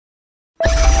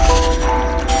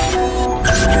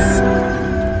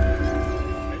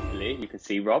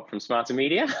obviously Rob from Smarter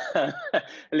Media. A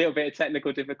little bit of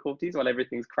technical difficulties while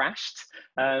everything's crashed,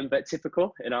 but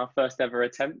typical in our first ever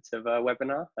attempt of a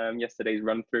webinar. Yesterday's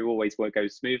run through always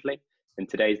goes smoothly, and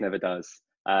today's never does.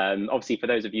 Obviously, for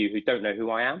those of you who don't know who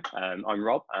I am, I'm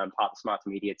Rob. I'm part of the Smarter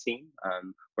Media team.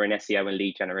 We're an SEO and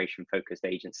lead generation focused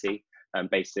agency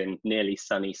based in nearly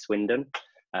sunny Swindon.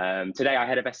 Today, our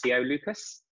head of SEO,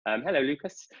 Lukasz. Hello,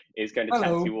 Lukasz, is going to chat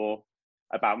to you all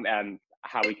about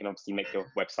how we can obviously make your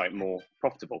website more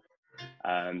profitable.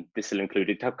 This will include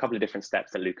a couple of different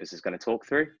steps that Lukasz is going to talk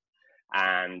through,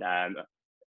 and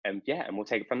we'll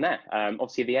take it from there.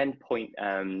 Obviously, the end point,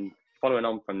 following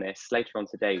on from this, later on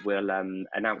today, we'll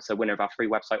announce a winner of our free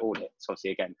website audit. So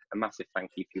obviously, again, a massive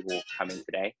thank you for you all coming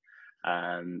today.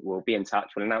 We'll be in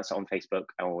touch. We'll announce it on Facebook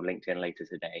or LinkedIn later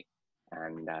today,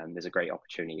 and there's a great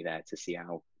opportunity there to see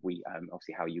how we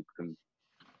obviously how you can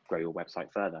grow your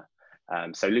website further.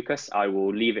 So Lukasz, I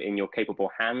will leave it in your capable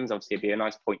hands. Obviously, it'd be a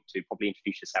nice point to probably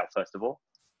introduce yourself first of all.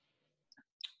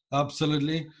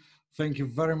 Absolutely. Thank you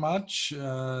very much.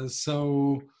 My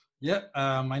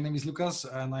name is Lukasz,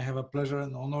 and I have a pleasure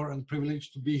and honor and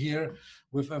privilege to be here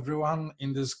with everyone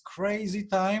in this crazy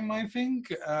time, I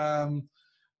think.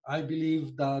 I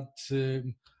believe that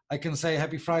I can say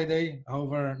happy Friday.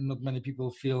 However, not many people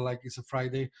feel like it's a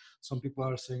Friday. Some people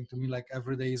are saying to me like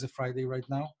every day is a Friday right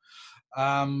now.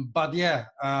 I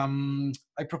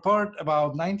prepared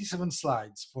about 97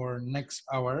 slides for next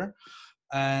hour,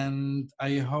 and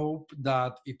I hope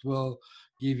that it will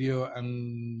give you a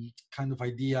kind of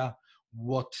idea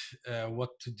what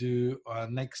to do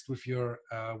next with your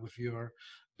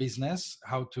business,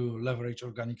 how to leverage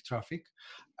organic traffic.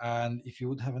 And if you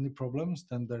would have any problems,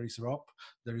 then there is Rob,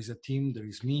 there is a team, there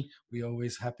is me. We're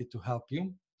always happy to help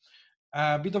you.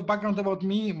 A bit of background about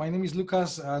me. My name is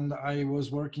Lukasz, and I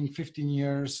was working 15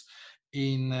 years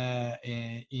in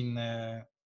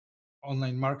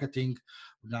online marketing.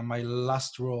 Now, my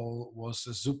last role was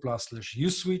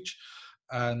Zoopla/Uswitch,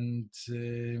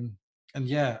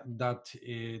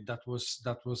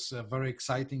 that was a very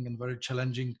exciting and very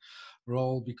challenging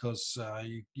role because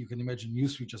you can imagine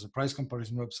Uswitch as a price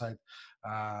comparison website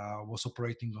was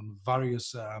operating on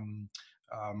various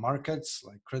markets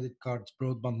like credit cards,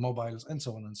 broadband, mobiles, and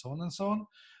so on and so on and so on.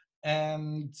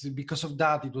 And because of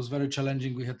that, it was very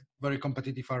challenging. We had very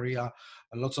competitive area,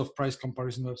 lots of price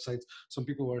comparison websites. Some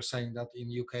people were saying that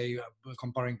in UK,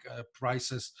 comparing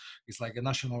prices is like a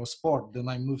national sport. Then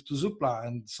I moved to Zoopla,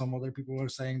 and some other people were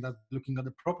saying that looking at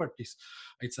the properties,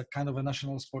 it's a kind of a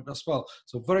national sport as well.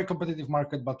 So very competitive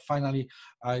market, but finally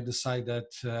I decided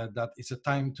that it's a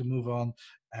time to move on.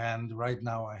 And right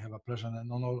now I have a pleasure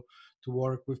and honor to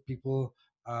work with people,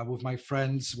 with my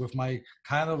friends, with my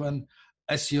kind of an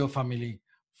SEO family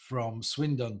from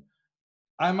Swindon.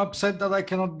 I'm upset that I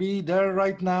cannot be there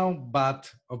right now,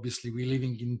 but obviously we're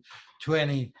living in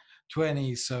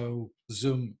 2020, so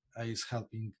Zoom is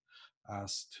helping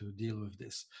us to deal with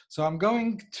this. So I'm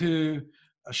going to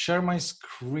share my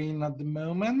screen at the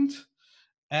moment,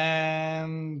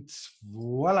 and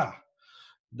voila,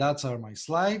 that's are my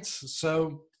slides.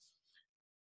 So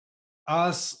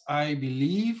as I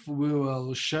believe, we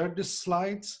will share the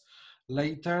slides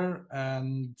later,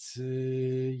 and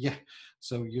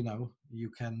so you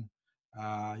can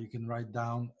write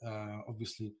down.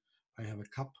 Obviously, I have a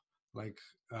cup like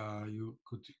you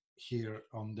could hear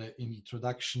on the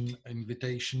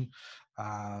invitation.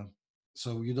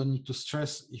 So you don't need to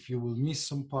stress if you will miss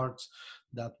some parts.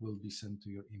 That will be sent to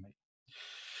your email.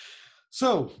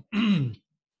 So.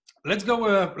 Let's go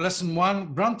with lesson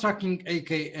 1, brand tracking,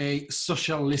 aka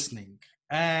social listening.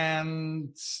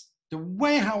 And the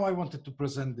way how I wanted to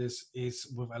present this is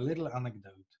with a little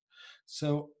anecdote.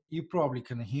 So you probably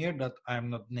can hear that I'm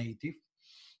not native.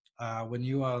 When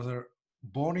you are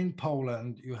born in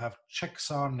Poland, you have Czech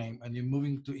surname, and you're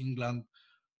moving to England,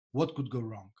 what could go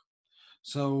wrong?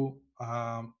 So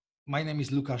my name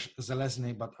is Lukasz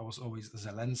Zelezny, but I was always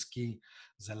Zelensky,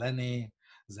 Zeleny,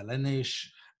 Zelenish,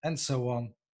 and so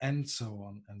on. And so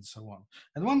on and so on.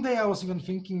 And one day I was even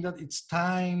thinking that it's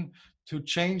time to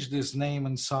change this name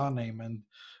and surname. And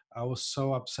I was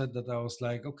so upset that I was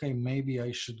like, okay, maybe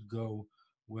I should go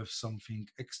with something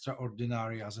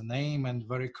extraordinary as a name and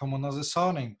very common as a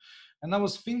surname. And I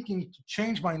was thinking to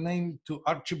change my name to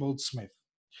Archibald Smith.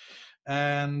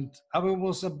 And I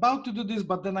was about to do this,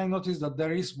 but then I noticed that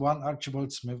there is one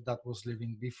Archibald Smith that was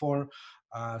living before,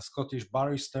 Scottish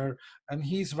barrister, and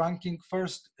he's ranking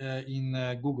first in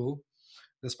Google,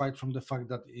 despite from the fact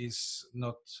that he's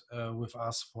not with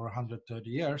us for 130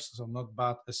 years, so not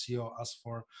bad SEO as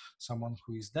for someone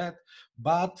who is dead.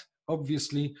 But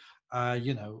obviously,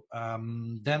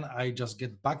 then I just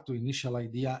get back to initial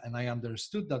idea, and I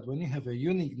understood that when you have a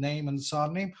unique name and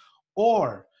surname,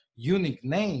 or unique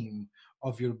name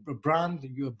of your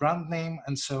brand name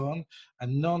and so on, a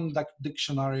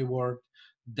non-dictionary word,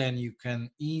 then you can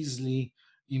easily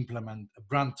implement a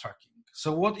brand tracking.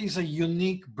 So what is a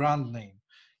unique brand name?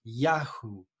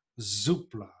 Yahoo,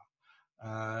 Zoopla,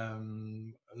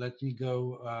 let me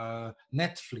go,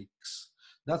 Netflix.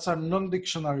 That's our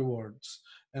non-dictionary words,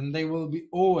 and they will be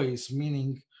always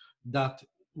meaning that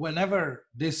whenever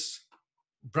this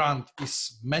brand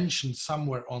is mentioned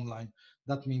somewhere online,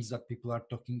 that means that people are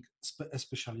talking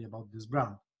especially about this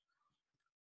brand.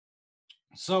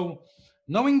 So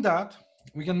knowing that,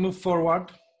 we can move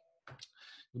forward.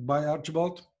 Goodbye,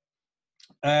 Archibald.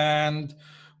 And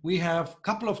we have a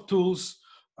couple of tools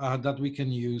that we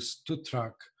can use to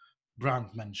track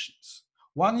brand mentions.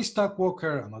 One is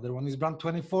TalkWalker, another one is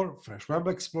Brand24, Fresh Web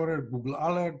Explorer, Google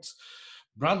Alerts,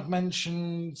 brand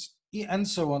mentions, and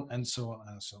so on, and so on,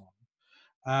 and so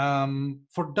on.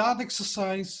 For that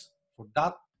exercise, for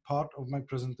that part of my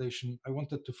presentation, I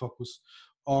wanted to focus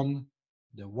on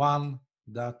the one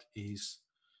that is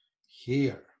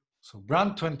here. So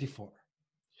Brand24.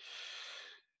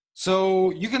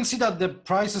 So you can see that the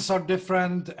prices are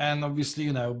different, and obviously,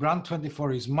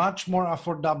 Brand24 is much more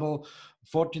affordable,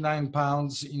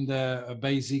 £49 in the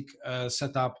basic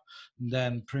setup,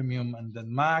 than Premium and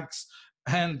then Max.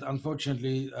 And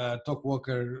unfortunately,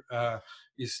 TalkWalker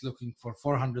is looking for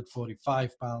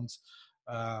 £445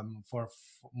 for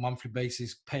monthly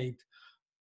basis, paid,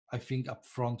 I think,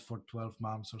 upfront for 12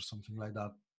 months or something like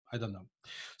that. I don't know.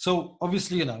 So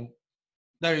obviously,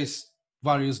 there is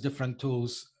various different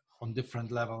tools on different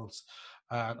levels.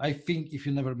 I think if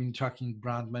you've never been tracking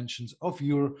brand mentions of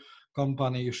your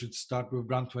company, you should start with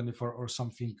Brand24 or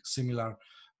something similar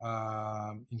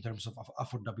in terms of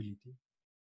affordability.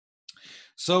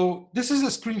 So this is a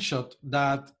screenshot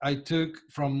that I took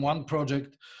from one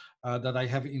project that I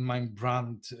have in my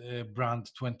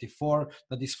Brand24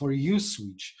 that is for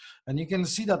USwitch. And you can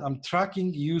see that I'm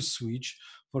tracking USwitch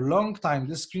for a long time.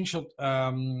 This screenshot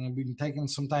been taken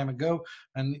some time ago,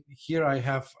 and here I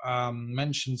have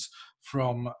mentions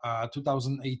from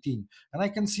 2018, and I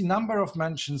can see number of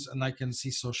mentions and I can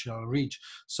see social reach.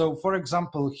 So for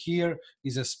example, here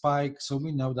is a spike, so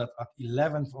we know that at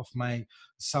 11th of May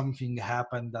something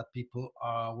happened, that people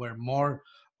were more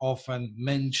often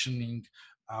mentioning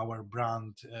our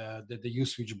brand, the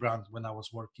USwitch brand, when I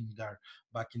was working there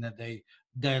back in the day,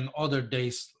 than other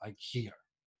days like here.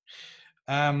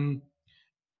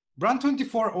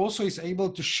 Brand24 also is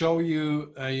able to show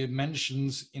you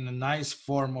mentions in a nice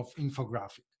form of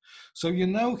infographic. So you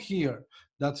know here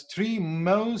that 3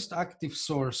 most active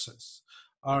sources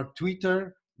are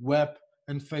Twitter, web,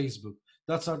 and Facebook.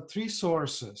 That's our 3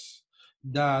 sources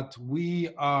that we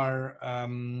are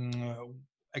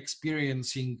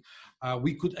experiencing.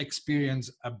 We could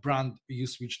experience a brand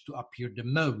USwitch to appear the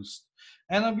most.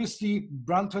 And obviously,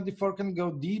 Brand24 can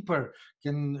go deeper,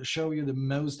 can show you the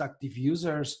most active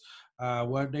users,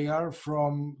 where they are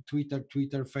from, Twitter,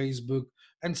 Facebook,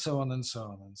 and so on and so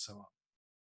on and so on.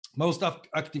 Most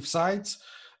active sites,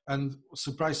 and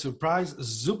surprise, surprise,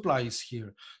 Zoopla is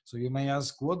here. So you may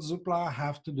ask, what Zoopla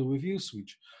have to do with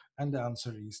USwitch? And the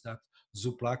answer is that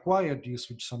Zoopla acquired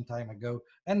USwitch some time ago,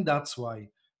 and that's why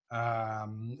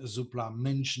Zoopla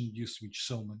mentioned USwitch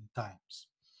so many times.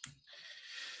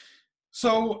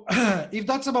 So if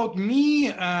that's about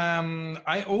me,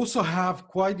 I also have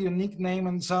quite a unique name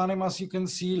and surname, as you can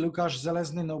see, Lukasz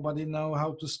Zelezny. Nobody know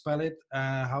how to spell it,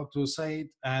 how to say it.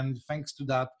 And thanks to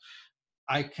that,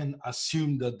 I can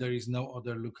assume that there is no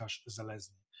other Lukasz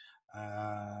Zelezny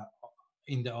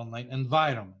in the online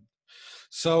environment.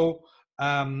 So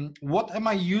what am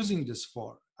I using this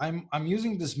for? I'm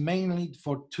using this mainly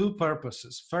for 2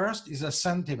 purposes. First is a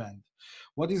sentiment.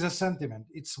 What is a sentiment?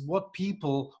 It's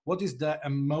what is the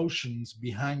emotions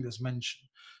behind this mention?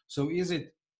 So is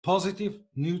it positive,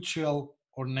 neutral,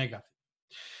 or negative?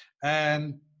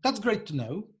 And that's great to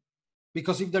know,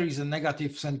 because if there is a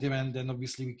negative sentiment, then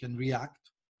obviously we can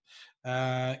react.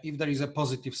 If there is a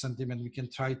positive sentiment, we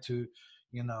can try to,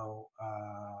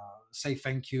 say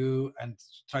thank you and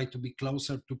try to be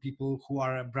closer to people who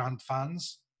are brand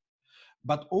fans.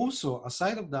 But also,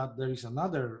 aside of that, there is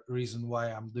another reason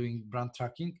why I'm doing brand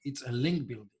tracking. It's a link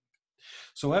building.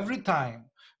 So every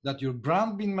time that your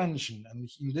brand been mentioned, and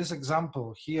in this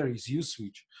example here is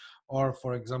USwitch, or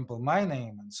for example, my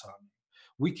name and so on,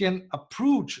 we can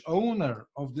approach owner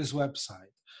of this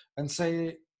website and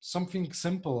say something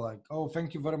simple like, oh,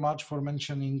 thank you very much for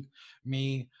mentioning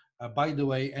me. By the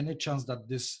way, any chance that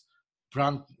this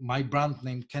brand, my brand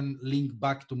name, can link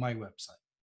back to my website?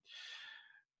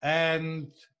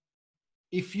 And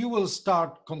if you will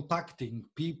start contacting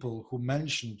people who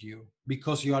mentioned you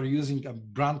because you are using a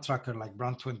brand tracker like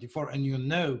Brand24 and you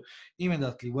know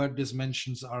immediately where these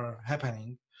mentions are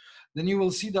happening, then you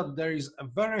will see that there is a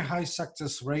very high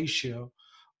success ratio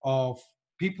of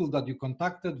people that you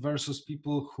contacted versus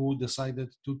people who decided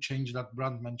to change that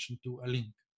brand mention to a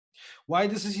link. Why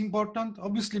this is important?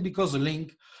 Obviously, because a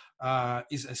link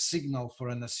is a signal for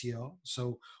an SEO.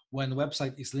 So when a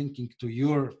website is linking to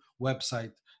your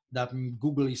website, that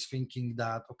Google is thinking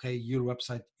that, okay, your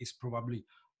website is probably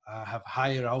have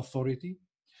higher authority.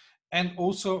 And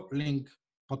also link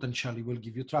potentially will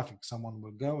give you traffic. Someone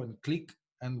will go and click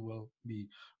and will be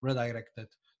redirected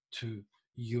to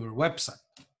your website.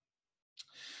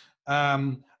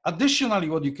 Additionally,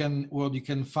 what you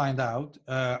can find out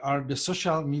are the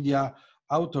social media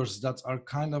authors that are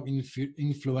kind of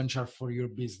influential for your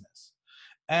business.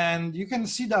 And you can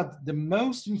see that the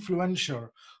most influential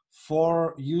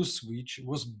for USwitch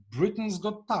was Britain's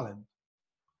Got Talent.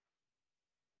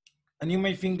 And you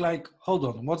may think like, hold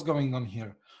on, what's going on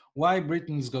here? Why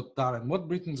Britain's Got Talent? What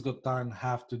Britain's Got Talent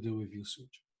have to do with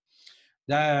USwitch?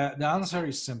 The answer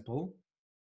is simple.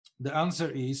 The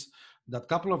answer is that a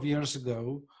couple of years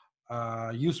ago,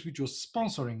 USwitch was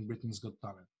sponsoring Britain's Got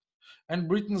Talent. And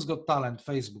Britain's Got Talent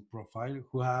Facebook profile,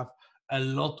 who have a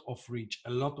lot of reach,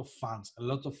 a lot of fans, a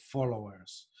lot of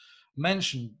followers,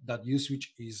 mentioned that USwitch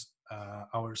is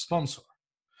our sponsor.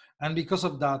 And because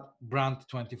of that,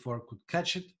 Brand24 could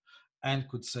catch it and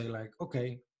could say like,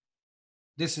 okay,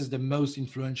 this is the most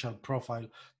influential profile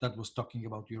that was talking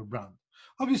about your brand.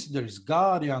 Obviously, there is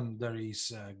Guardian, there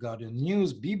is Guardian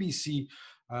News, BBC,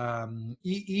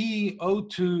 EE,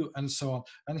 O2, and so on.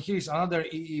 And here's another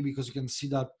EE because you can see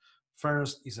that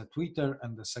first is a Twitter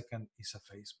and the second is a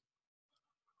Facebook.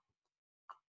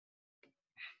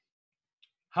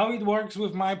 How it works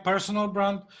with my personal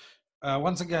brand?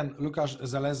 Once again, Lukasz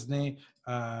Zelezny.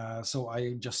 So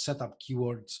I just set up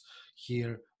keywords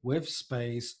here with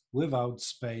space, without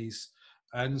space,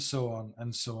 and so on,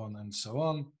 and so on, and so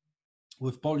on.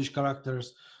 With Polish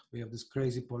characters, we have these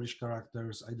crazy Polish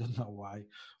characters. I don't know why,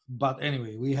 but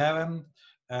anyway, we have them,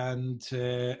 and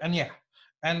yeah.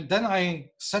 And then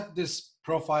I set this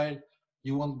profile.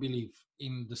 You won't believe,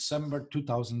 in December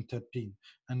 2013,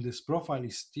 and this profile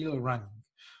is still running.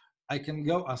 I can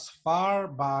go as far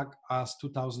back as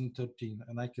 2013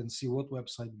 and I can see what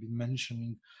website been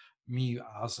mentioning me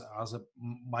as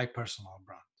my personal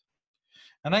brand.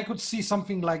 And I could see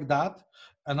something like that.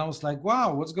 And I was like,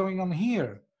 wow, what's going on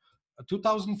here?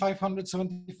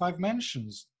 2,575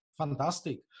 mentions.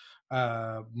 Fantastic.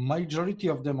 Majority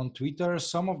of them on Twitter,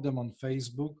 some of them on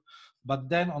Facebook. But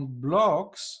then on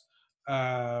blogs,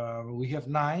 we have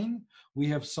 9. We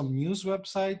have some news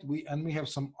website, and we have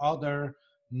some other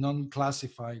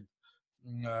non-classified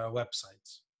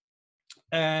websites.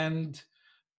 And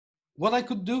what I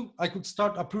could do, I could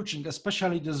start approaching,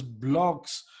 especially these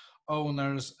blogs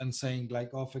owners, and saying like,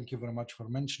 oh, thank you very much for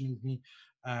mentioning me.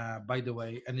 By the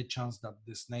way, any chance that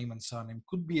this name and surname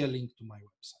could be a link to my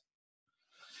website?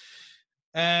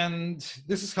 And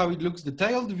this is how it looks,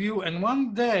 detailed view. And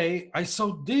one day I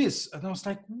saw this and I was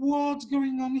like, what's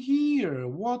going on here?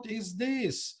 What is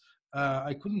this?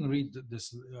 I couldn't read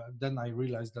this. Then I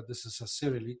realized that this is a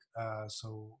Cyrillic. I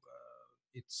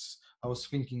was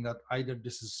thinking that either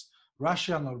this is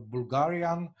Russian or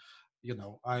Bulgarian. You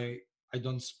know, I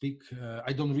don't speak,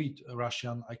 I don't read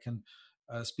Russian. I can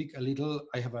speak a little.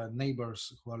 I have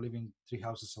neighbors who are living 3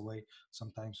 houses away.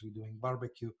 Sometimes we're doing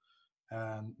barbecue.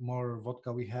 And more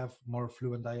vodka we have, more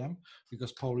fluent I am,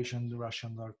 because Polish and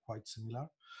Russian are quite similar.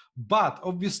 But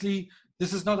obviously,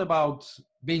 this is not about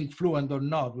being fluent or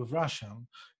not with Russian.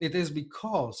 It is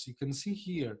because you can see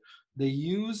here, they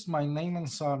use my name and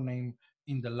surname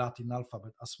in the Latin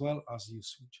alphabet as well as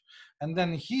USwitch. And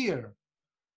then here,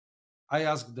 I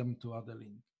asked them to add a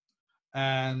link.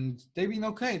 And they've been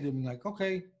okay. They've been like,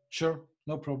 okay, sure,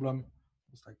 no problem.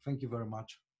 It's like, thank you very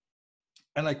much.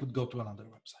 And I could go to another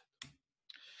website.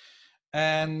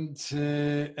 And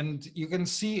you can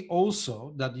see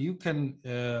also that you can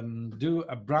do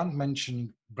a brand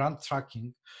mentioning, brand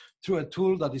tracking through a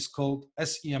tool that is called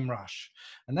SEMrush.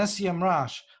 And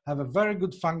SEMrush have a very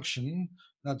good function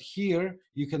that here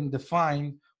you can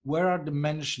define where are the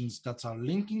mentions that are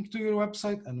linking to your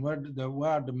website and where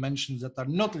are the mentions that are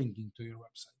not linking to your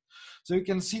website. So you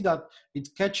can see that it's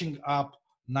catching up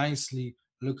nicely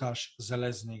Lukasz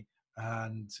Zelezny,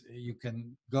 and you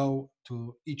can go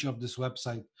to each of this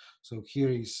website. So here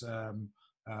is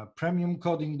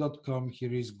premiumcoding.com,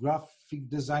 here is graphic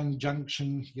design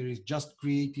junction, here is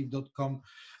justcreative.com,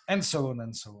 and so on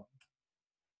and so on.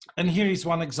 And here is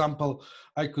one example.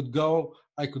 I could go,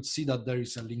 I could see that there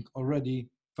is a link already,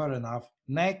 fair enough,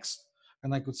 next,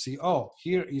 and I could see, oh,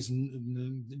 here is,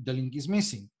 the link is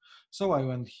missing. So I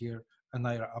went here and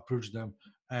I approached them,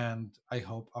 and I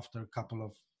hope after a couple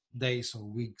of days or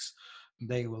weeks,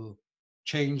 they will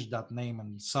change that name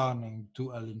and surname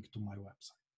to a link to my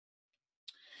website.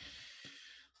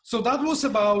 So that was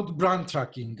about brand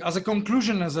tracking. As a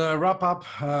conclusion, as a wrap up,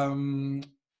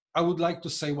 I would like to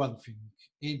say one thing.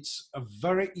 It's a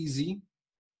very easy.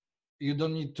 You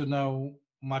don't need to know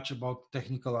much about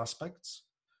technical aspects,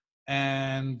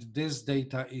 and this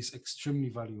data is extremely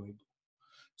valuable.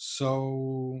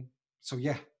 So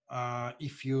yeah,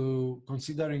 if you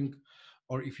considering,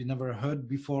 or if you never heard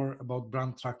before about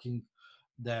brand tracking,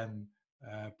 then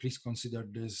please consider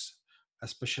this,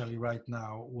 especially right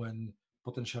now when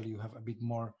potentially you have a bit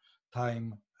more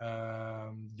time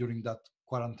during that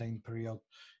quarantine period.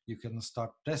 You can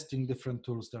start testing different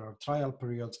tools. There are trial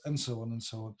periods and so on and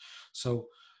so on. So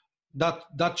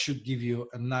that should give you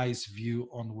a nice view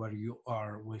on where you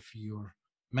are with your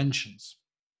mentions.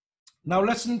 Now,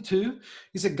 lesson 2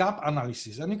 is a gap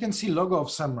analysis, and you can see logo of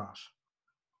SEMrush.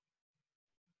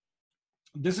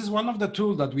 This is one of the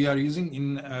tools that we are using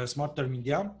in Smarter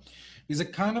Media. Is a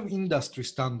kind of industry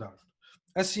standard.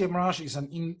 SEMrush is an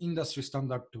industry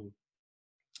standard tool,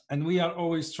 and we are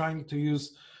always trying to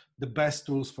use the best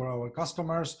tools for our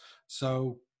customers.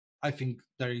 So I think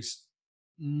there is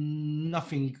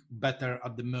nothing better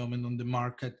at the moment on the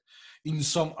market in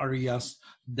some areas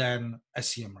than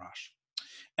SEMrush.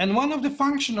 And one of the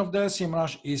functions of the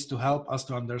SEMrush is to help us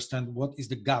to understand what is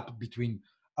the gap between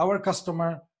our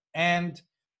customer and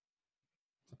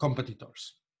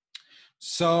competitors.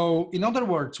 So in other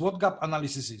words, what gap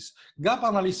analysis is? Gap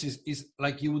analysis is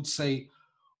like you would say,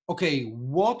 okay,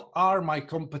 what are my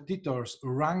competitors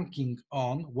ranking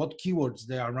on, what keywords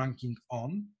they are ranking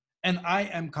on, and I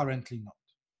am currently not.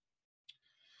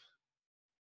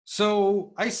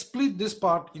 So I split this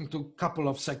part into a couple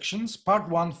of sections. Part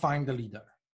 1, find the leader.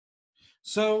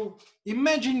 So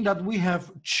imagine that we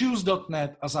have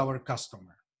choose.net as our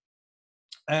customer.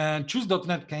 And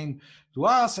choose.net came to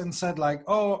us and said like,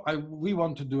 oh, we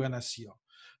want to do an SEO.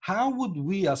 How would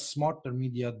we as Smarter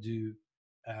Media do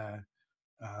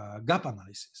gap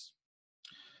analysis?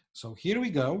 So here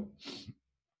we go.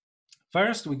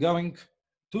 First, we're going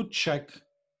to check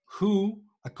who,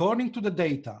 according to the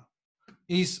data,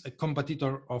 is a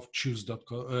competitor of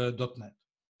choose.net.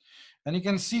 And you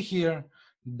can see here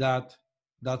that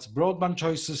that's broadband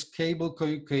choices, cable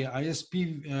UK,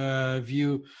 ISP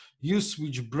view,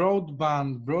 Uswitch,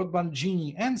 broadband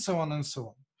genie, and so on and so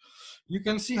on. You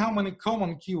can see how many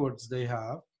common keywords they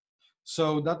have.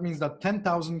 So that means that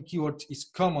 10,000 keywords is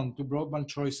common to broadband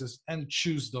choices and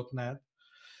choose.net.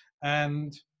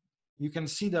 And you can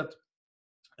see that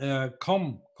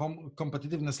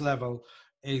competitiveness level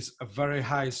is very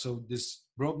high. So this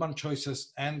broadband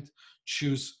choices and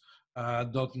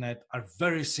choose.net are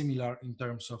very similar in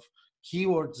terms of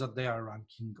keywords that they are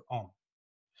ranking on.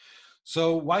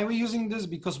 So why are we using this?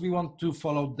 Because we want to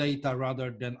follow data rather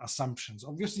than assumptions.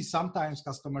 Obviously, sometimes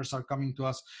customers are coming to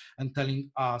us and telling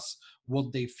us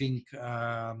what they think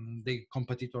the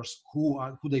competitors, who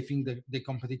they think the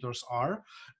competitors are,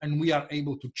 and we are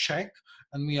able to check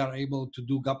and we are able to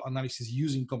do gap analysis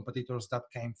using competitors that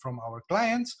came from our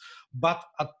clients. But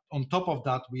on top of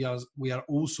that, we are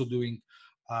also doing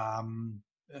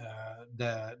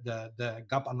the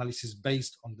gap analysis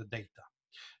based on the data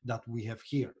that we have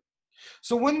here.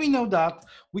 So when we know that,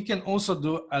 we can also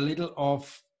do a little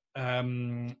of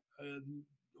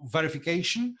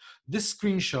verification. This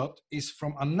screenshot is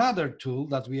from another tool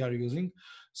that we are using.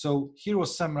 So here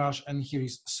was SEMrush and here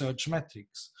is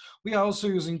Searchmetrics. We are also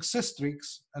using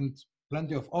Systrix and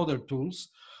plenty of other tools.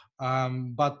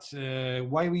 But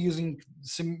why we're using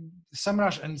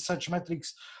SEMrush and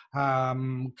Searchmetrics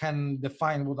can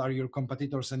define what are your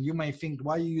competitors. And you may think,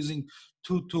 why are you using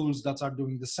two tools that are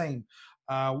doing the same?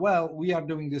 Well, we are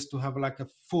doing this to have like a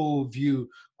full view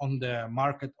on the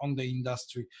market, on the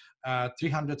industry,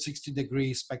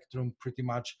 360-degree spectrum, pretty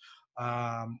much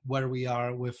where we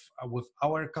are with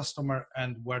our customer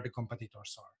and where the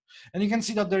competitors are. And you can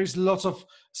see that there is lots of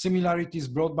similarities.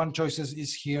 Broadband choices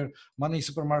is here, Money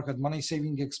Supermarket, Money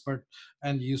Saving Expert,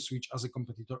 and Uswitch as a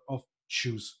competitor of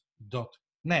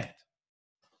choose.net.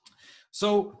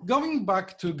 So going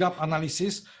back to gap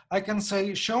analysis, I can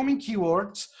say, show me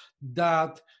keywords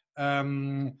that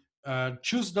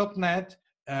choose.net,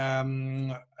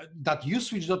 that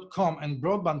uswitch.com and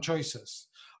broadband choices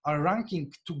are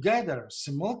ranking together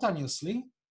simultaneously,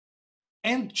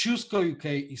 and choose.co.uk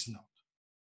is not.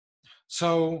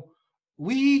 So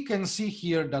we can see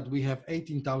here that we have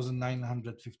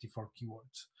 18,954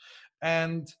 keywords.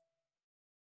 And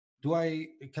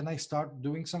can I start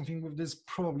doing something with this?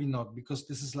 Probably not, because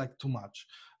this is like too much.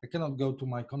 I cannot go to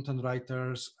my content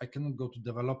writers, I cannot go to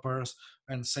developers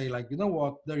and say like, you know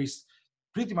what, there is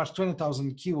pretty much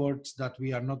 20,000 keywords that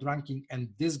we are not ranking and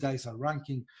these guys are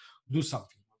ranking, do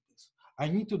something with this. I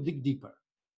need to dig deeper.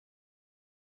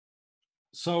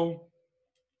 So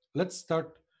let's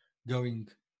start going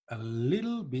a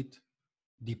little bit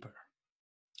deeper.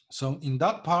 So in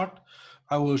that part,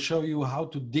 I will show you how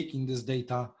to dig in this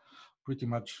data. Pretty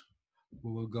much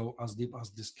we will go as deep as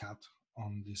this cat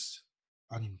on this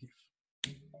anim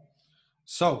div.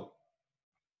 So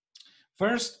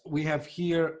first we have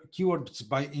here keywords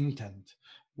by intent.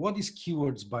 What is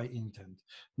keywords by intent?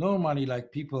 Normally,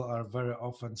 like, people are very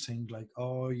often saying like,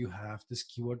 oh, you have these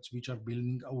keywords which are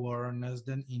building awareness,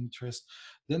 then interest,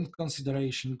 then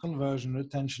consideration, conversion,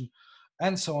 retention,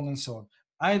 and so on and so on.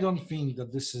 I don't think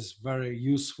that this is very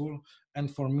useful. And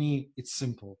for me, it's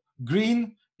simple.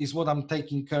 Green is what I'm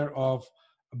taking care of.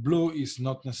 Blue is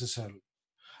not necessarily.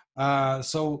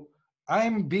 So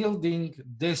I'm building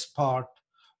this part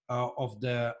of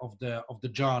the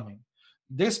journey.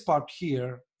 This part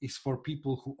here is for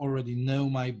people who already know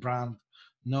my brand,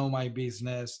 know my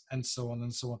business, and so on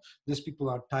and so on. These people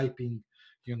are typing,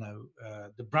 you know,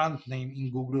 the brand name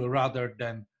in Google rather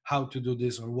than how to do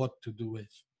this or what to do with.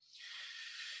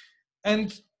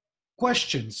 And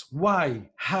questions, why,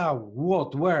 how,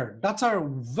 what, where, that are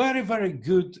very, very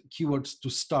good keywords to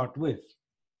start with.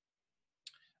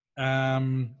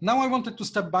 Now I wanted to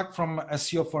step back from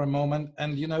SEO for a moment,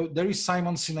 and you know, there is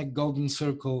Simon Sinek golden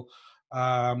circle.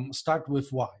 Start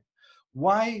with why.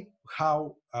 Why,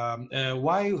 how,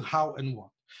 and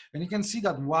what. And you can see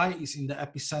that why is in the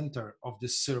epicenter of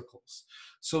these circles.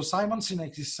 So Simon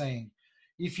Sinek is saying,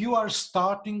 if you are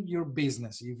starting your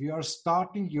business, if you are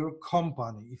starting your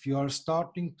company, if you are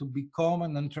starting to become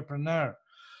an entrepreneur,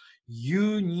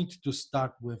 you need to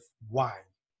start with why.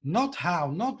 Not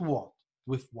how, not what,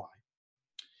 with why.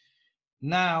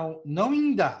 Now,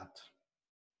 knowing that,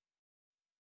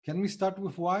 can we start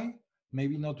with why?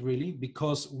 Maybe not really,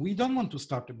 because we don't want to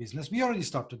start a business. We already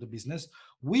started a business.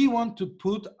 We want to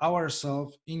put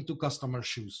ourselves into customer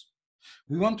shoes.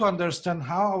 We want to understand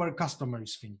how our customer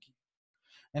is thinking.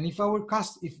 And if we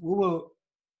will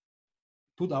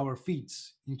put our feet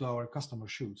into our customer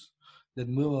shoes,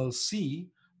 then we will see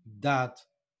that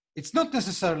it's not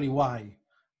necessarily why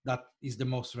that is the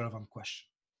most relevant question.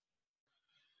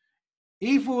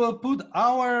 If we will put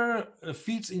our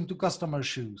feet into customer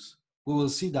shoes, we will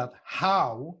see that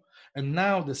how, and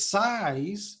now the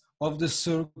size of the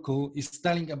circle is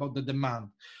telling about the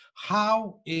demand.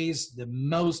 How is the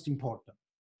most important?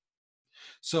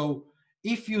 So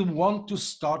if you want to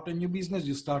start a new business,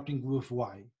 you're starting with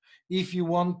why. If you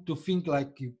want to think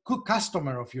like a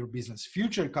customer of your business,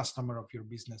 future customer of your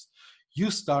business,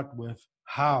 you start with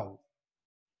how.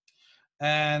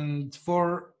 And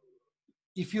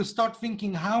if you start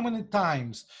thinking how many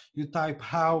times you type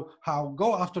how,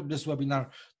 go after this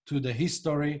webinar to the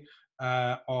history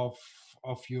of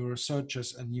your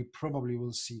searches, and you probably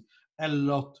will see a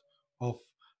lot of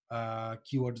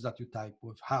keywords that you type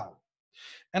with how.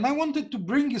 And I wanted to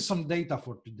bring you some data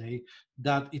for today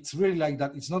that it's really like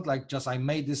that. It's not like just I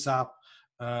made this up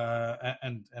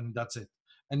and that's it.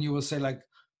 And you will say like,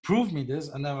 prove me this,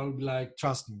 and I will be like,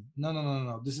 trust me.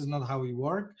 No. This is not how we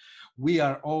work. We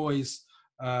are always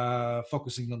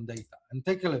focusing on data. And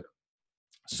take a look.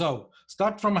 So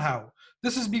start from how.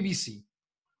 This is BBC.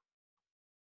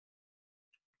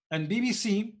 And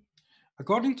BBC,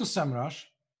 according to SEMrush,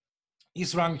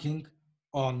 is ranking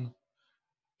on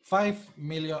 5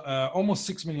 million, almost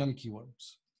 6 million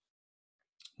keywords.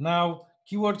 Now,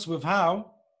 keywords with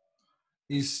how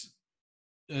is,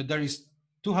 there is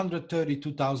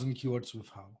 232,000 keywords with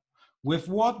how. With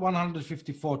what,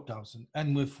 154,000.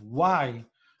 And with why,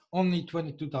 only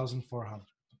 22,400.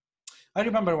 I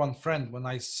remember one friend when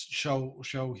I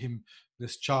show him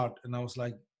this chart, and I was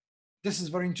like, this is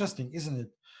very interesting, isn't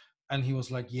it? And he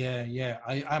was like, yeah,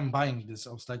 I'm buying this.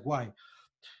 I was like, why?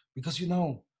 Because, you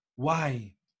know,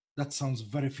 why? That sounds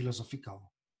very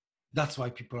philosophical. That's why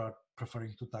people are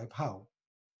preferring to type how.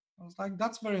 I was like,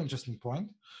 that's a very interesting point.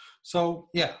 So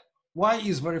yeah, why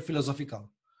is very philosophical.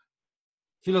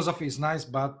 Philosophy is nice,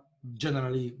 but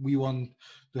generally we want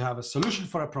to have a solution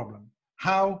for a problem.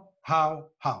 How?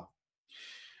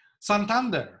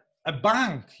 Santander, a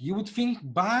bank. You would think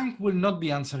bank will not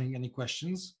be answering any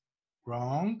questions.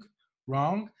 Wrong.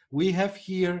 We have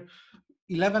here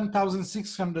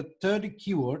 11,630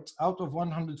 keywords out of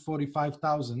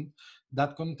 145,000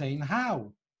 that contain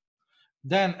how.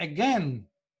 then again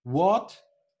what,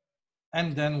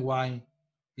 and then why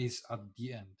is at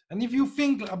the end. And if you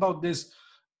think about this,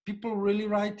 people really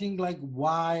writing like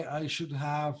why I should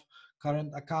have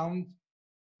current account?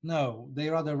 No, they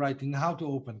rather writing how to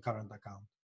open current account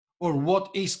or what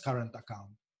is current account.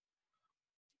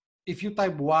 If you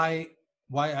type why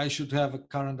I should have a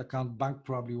current account, bank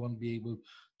probably won't be able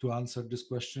to answer this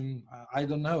question. I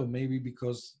don't know, maybe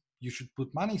because you should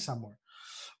put money somewhere.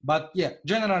 But yeah,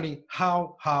 generally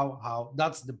how,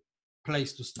 that's the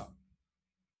place to start.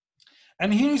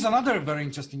 And here is another very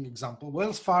interesting example.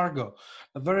 Wells Fargo,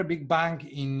 a very big bank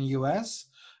in US,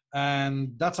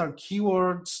 and that's our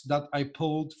keywords that I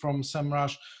pulled from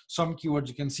SEMrush. Some keywords,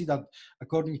 you can see that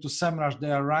according to SEMrush,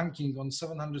 they are ranking on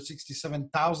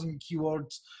 767,000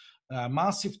 keywords,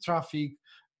 massive traffic.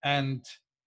 And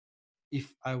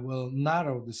if I will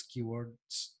narrow these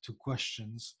keywords to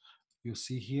questions, you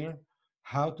see here,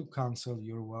 how to cancel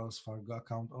your Wells Fargo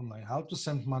account online, how to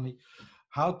send money,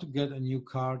 how to get a new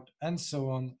card, and so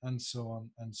on, and so on,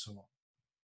 and so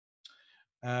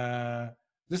on.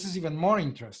 This is even more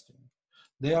interesting.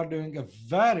 They are doing a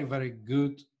very, very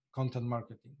good content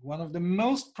marketing. One of the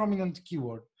most prominent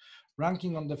keyword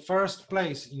ranking on the first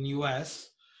place in US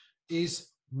is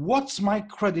what's my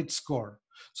credit score?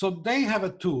 So they have a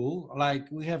tool like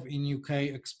we have in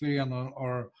UK, Experian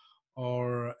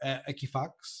or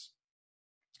Equifax,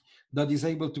 that is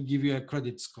able to give you a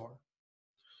credit score.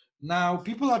 Now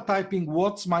people are typing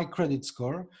what's my credit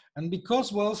score, and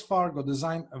because Wells Fargo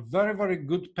designed a very, very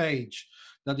good page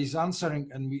that is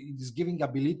answering and it is giving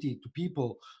ability to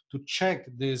people to check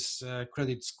this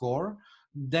credit score,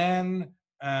 then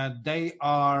they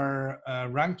are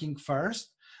ranking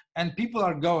first, and people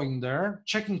are going there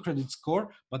checking credit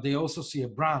score, but they also see a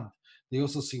brand. They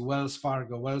also see Wells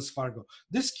Fargo, Wells Fargo.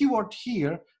 This keyword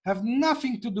here have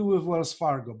nothing to do with Wells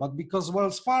Fargo, but because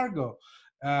Wells Fargo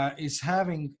is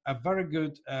having a very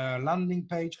good landing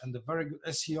page and a very good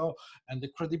SEO and the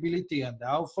credibility and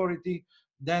the authority,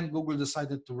 then Google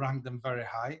decided to rank them very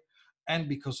high. And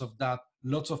because of that,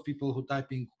 lots of people who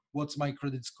typing what's my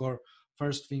credit score,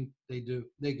 first thing they do,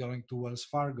 they going to Wells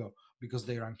Fargo because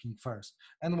they're ranking first.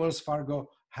 And Wells Fargo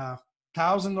have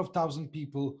thousands of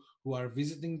people who are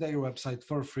visiting their website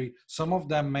for free. Some of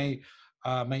them may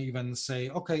even say,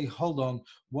 okay, hold on,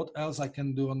 what else I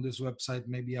can do on this website?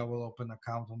 Maybe I will open an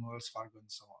account on Wells Fargo and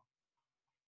so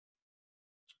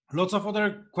on. Lots of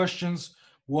other questions.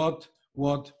 What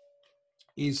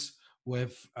is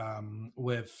with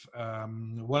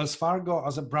Wells Fargo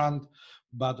as a brand?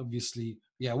 But obviously,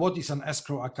 yeah, what is an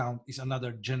escrow account is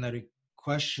another generic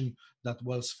question that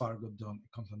Wells Fargo done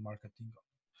content marketing.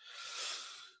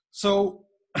 So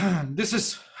this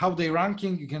is how they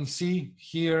ranking. You can see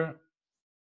here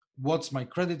what's my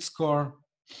credit score.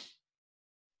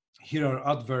 Here are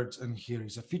adverts, and here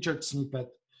is a featured snippet.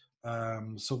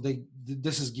 So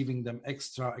this is giving them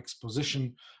extra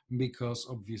exposition because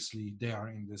obviously they are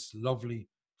in this lovely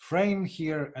frame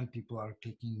here, and people are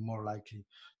clicking more likely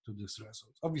to this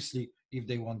result. Obviously, if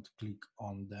they want to click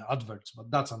on the adverts, but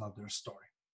that's another story.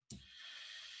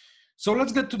 So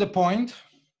let's get to the point.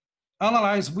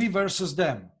 Analyze we versus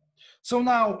them. So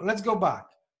now let's go back.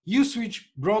 You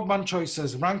switch broadband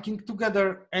choices ranking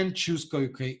together and choose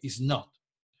UK is not.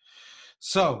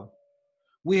 So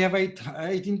we have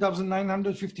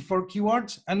 18,954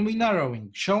 keywords, and we're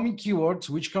narrowing. Show me keywords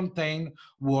which contain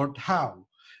word how.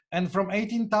 And from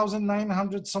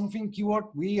 18,900 something keyword,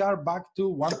 we are back to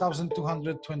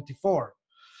 1,224.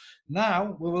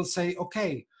 Now we will say,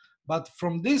 okay, but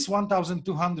from this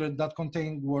 1,200 that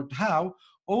contain word how,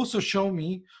 also show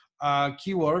me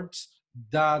keywords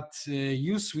that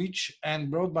you switch and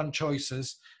broadband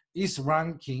choices is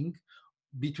ranking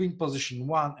between position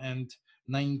 1 and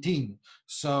 19.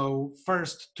 So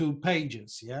first 2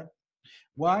 pages, yeah?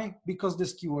 Why? Because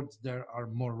these keywords there are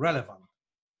more relevant.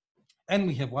 And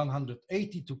we have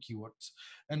 182 keywords,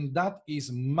 and that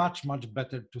is much, much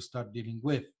better to start dealing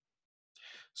with.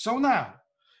 So now,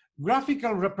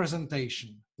 graphical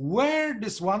representation, where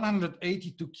this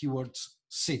 182 keywords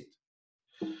sit.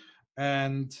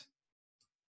 And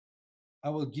I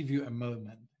will give you a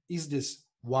moment. Is this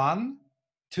 1,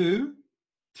 2,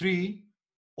 3,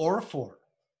 or 4?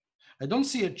 I don't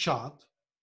see a chart,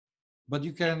 but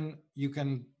you can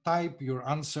type your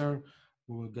answer.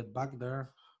 We will get back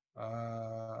there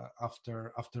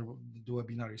after the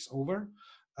webinar is over.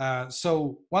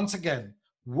 So once again,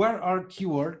 where are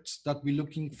keywords that we're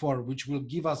looking for, which will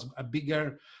give us a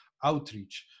bigger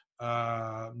outreach?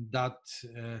 Oh,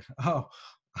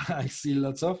 I see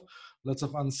lots of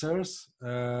answers.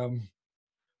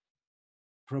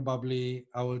 Probably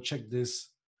I will check this.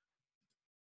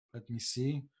 Let me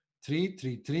see.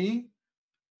 333,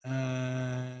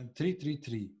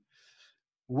 333.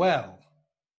 Well,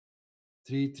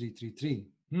 3333.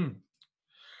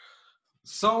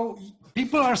 So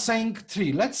people are saying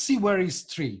 3. Let's see where is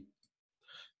 3.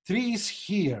 3 is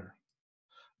here.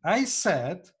 I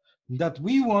said that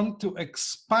we want to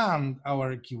expand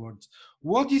our keywords.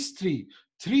 What is 3?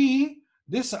 3,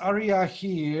 this area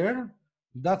here,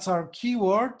 that's our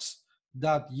keywords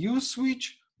that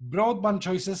Uswitch, broadband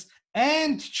choices,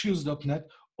 and choose.net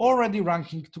already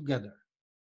ranking together.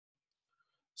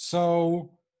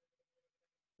 So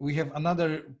we have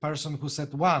another person who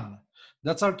said 1.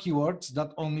 That's our keywords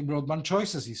that only broadband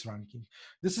choices is ranking.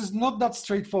 This is not that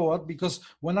straightforward because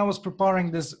when I was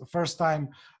preparing this first time,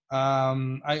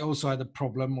 I also had a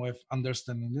problem with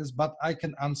understanding this, but I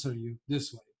can answer you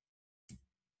this way.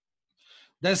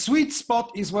 The sweet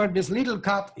spot is where this little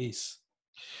cat is.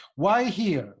 Why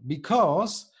here?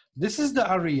 Because this is the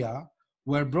area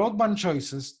where broadband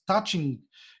choices touching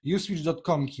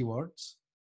uswitch.com keywords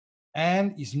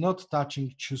and is not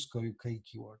touching choose.co.uk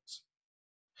keywords.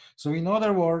 So in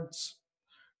other words,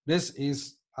 this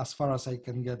is as far as I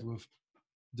can get with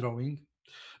drawing.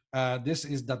 This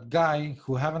is that guy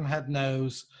who haven't had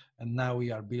nose, and now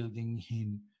we are building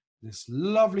him this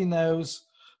lovely nose,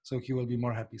 so he will be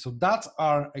more happy. So that's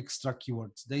our extra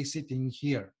keywords. They sit in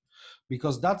here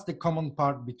because that's the common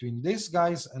part between these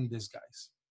guys and these guys.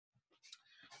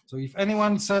 So if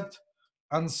anyone said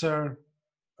answer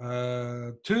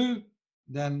 2,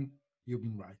 then you've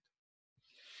been right.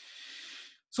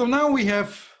 So now we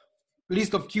have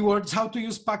list of keywords, how to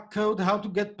use pack code, how to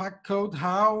get pack code,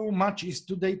 how much is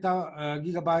 2 data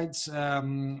gigabytes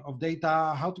of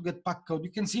data, how to get pack code. You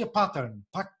can see a pattern,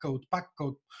 pack code, pack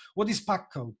code. What is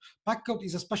pack code? Pack code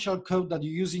is a special code that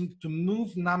you're using to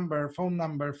move phone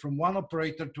number from one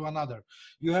operator to another.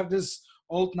 You have this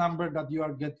old number that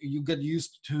you get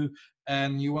used to,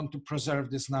 and you want to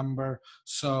preserve this number.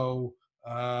 So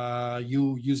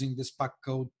you using this pack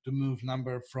code to move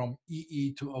number from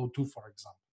EE to O2, for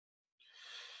example.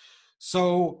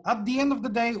 So at the end of the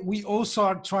day, we also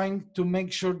are trying to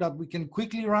make sure that we can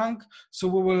quickly rank. So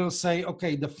we will say,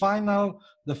 okay, the final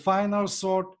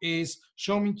sort is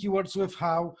show me keywords with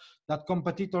how that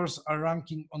competitors are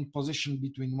ranking on position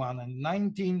between 1 and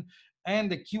 19, and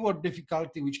the keyword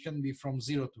difficulty, which can be from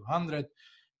 0 to 100,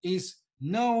 is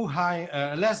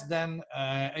less than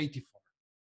 84.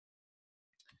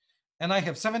 And I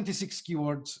have 76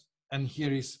 keywords, and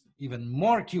here is even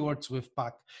more keywords with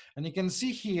pack. And you can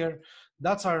see here,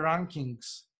 that's our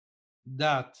rankings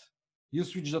that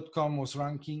uswitch.com was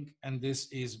ranking, and this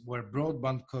is where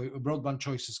broadband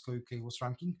choices co.uk was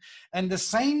ranking. And the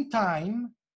same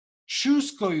time, choose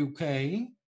co.uk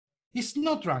is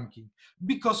not ranking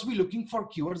because we're looking for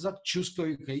keywords that choose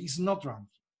co.uk is not ranking.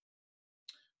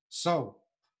 So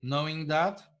knowing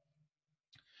that,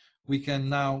 we can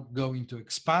now go into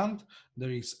expand. There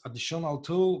is additional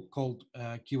tool called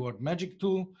keyword magic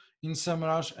tool in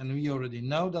SEMrush, and we already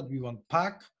know that we want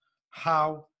pack,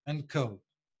 how, and code.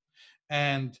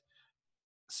 And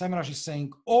SEMrush is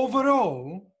saying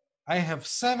overall, I have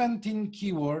 17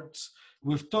 keywords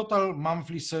with total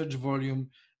monthly search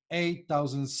volume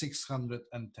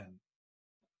 8,610.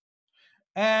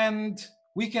 And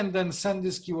we can then send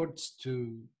these keywords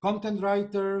to content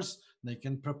writers. They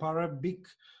can prepare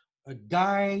a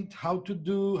guide, how to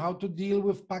deal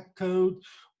with pack code,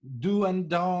 do and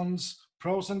don'ts,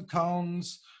 pros and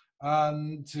cons,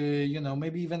 and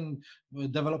maybe even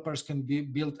developers can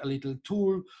build a little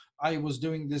tool. I was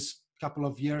doing this a couple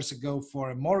of years ago for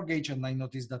a mortgage, and I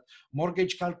noticed that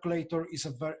mortgage calculator is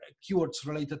keywords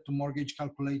related to mortgage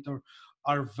calculator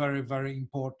are very, very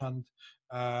important,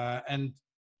 and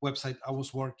website I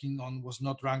was working on was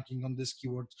not ranking on this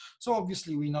keyword. So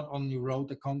obviously we not only wrote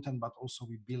the content, but also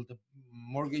we built a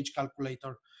mortgage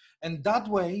calculator. And that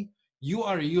way you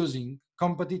are using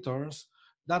competitors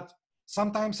that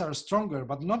sometimes are stronger,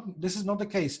 but this is not the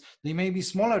case. They may be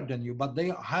smaller than you, but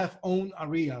they have own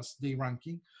areas they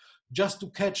ranking just to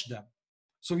catch them.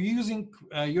 So using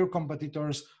your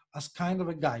competitors as kind of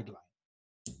a guideline.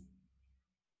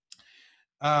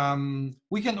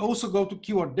 We can also go to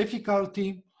keyword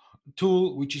difficulty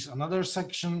tool, which is another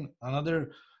section,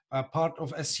 another part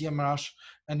of SEMrush,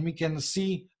 and we can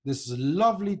see this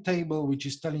lovely table which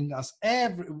is telling us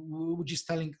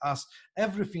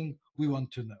everything we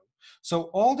want to know. So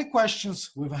all the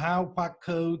questions with how pack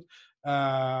code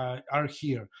are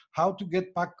here. How to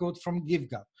get pack code from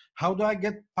GiveGab? How do I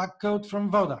get pack code from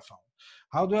Vodafone?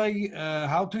 How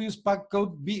to use pack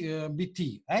code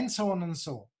BT, and so on and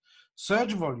so on.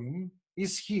 Search volume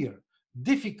is here.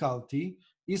 Difficulty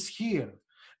is here.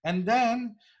 And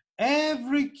then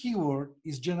every keyword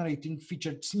is generating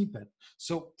featured snippet.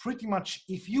 So pretty much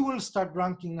if you will start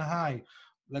ranking high,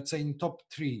 let's say in top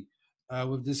 3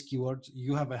 with this keyword,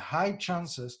 you have a high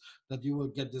chances that you will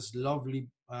get this lovely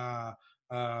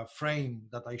frame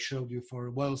that I showed you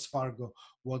for Wells Fargo,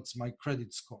 what's my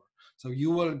credit score. So you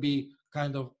will be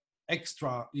kind of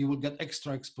extra, you will get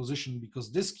extra exposition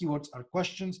because these keywords are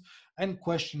questions, and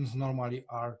questions normally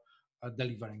are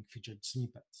delivering featured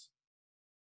snippets.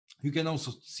 You can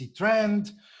also see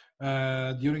trend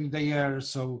during the year.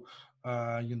 So,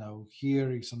 you know,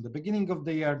 here is on the beginning of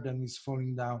the year, then it's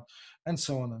falling down, and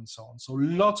so on and so on. So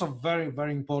lots of very,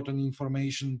 very important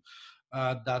information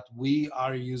that we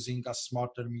are using as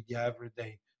Smarter Media every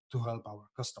day to help our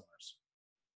customers.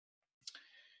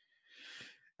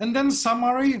 And then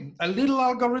summary, a little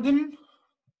algorithm,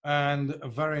 and a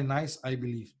very nice, I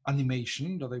believe,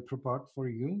 animation that I prepared for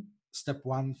you. Step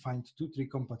 1, find 2, 3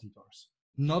 competitors.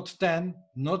 Not 10,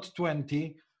 not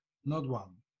 20, not 1.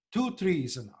 2, 3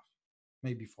 is enough,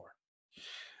 maybe 4.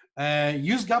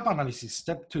 Use gap analysis,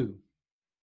 step 2.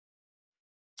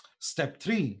 Step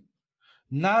 3,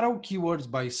 narrow keywords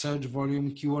by search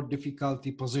volume, keyword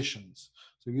difficulty, positions.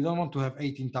 So you don't want to have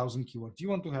 18,000 keywords, you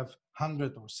want to have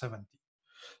 100 or 70.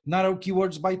 Narrow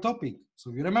keywords by topic.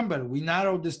 So you remember, we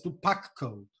narrowed this to pack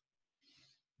code.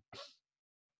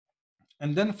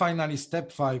 And then finally,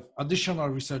 step 5, additional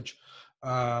research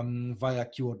via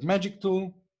keyword magic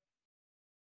tool.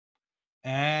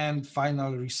 And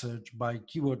final research by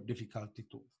keyword difficulty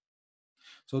tool.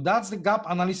 So that's the gap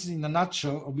analysis in a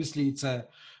nutshell. Obviously, it's a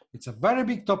very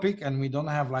big topic, and we don't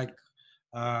have like,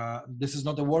 this is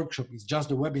not a workshop, it's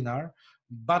just a webinar,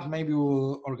 but maybe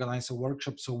we'll organize a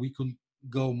workshop so we could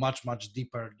go much, much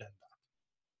deeper than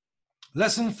that.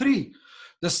 Lesson 3,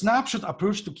 the snapshot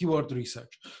approach to keyword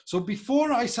research. So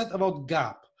before I said about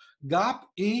gap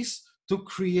is to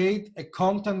create a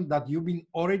content that you've been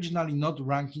originally not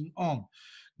ranking on.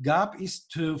 Gap is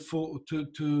to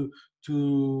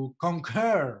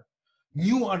conquer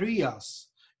new areas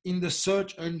in the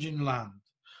search engine land,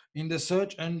 in the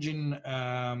search engine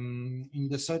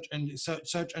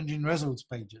search engine results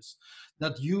pages,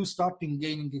 that you starting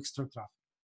gaining extra traffic.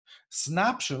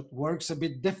 Snapshot works a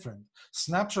bit different.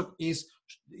 Snapshot is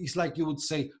like you would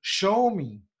say, show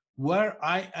me where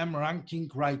I am ranking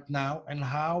right now and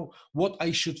what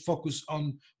I should focus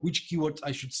on, which keywords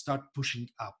I should start pushing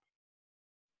up.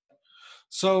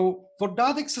 So for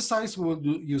that exercise, we will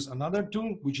use another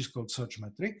tool, which is called Search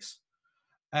Metrics.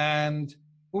 And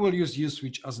we will use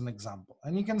USwitch as an example.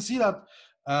 And you can see that,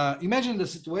 imagine the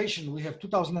situation, we have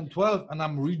 2012 and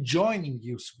I'm rejoining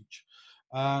USwitch.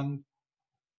 And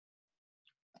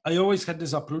I always had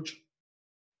this approach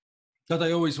that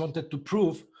I always wanted to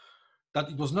prove that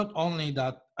it was not only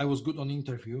that I was good on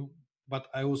interview, but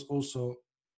I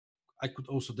could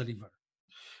also deliver.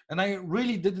 And I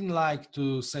really didn't like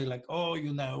to say like, oh,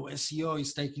 you know, SEO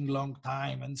is taking a long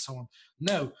time and so on.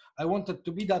 No, I wanted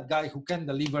to be that guy who can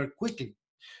deliver quickly.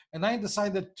 And I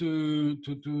decided to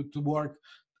work.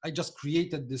 I just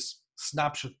created this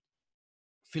snapshot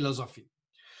philosophy.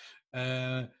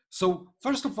 So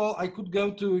first of all, I could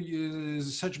go to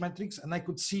search metrics and I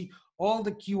could see all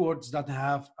the keywords that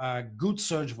have a good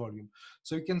search volume.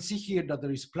 So you can see here that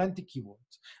there is plenty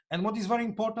keywords. And what is very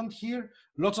important here,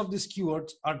 lots of these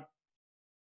keywords are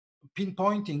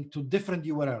pinpointing to different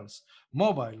URLs,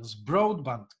 mobiles,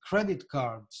 broadband, credit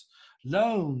cards,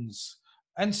 loans,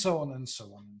 and so on and so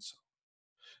on and so on.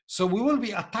 So we will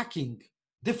be attacking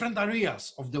different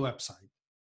areas of the website.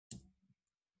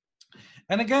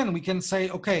 And again, we can say,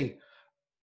 okay,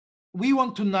 we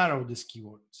want to narrow these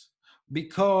keywords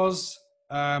because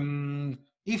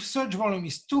if search volume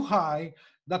is too high,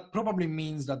 that probably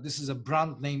means that this is a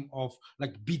brand name of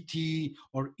like BT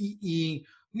or EE.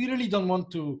 We really don't want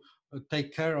to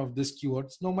take care of these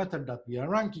keywords, no matter that we are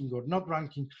ranking or not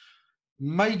ranking.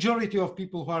 Majority of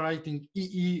people who are writing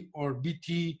EE or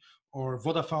BT or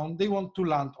Vodafone, they want to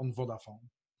land on Vodafone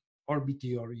or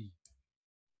BT or EE.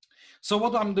 So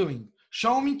what I'm doing,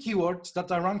 show me keywords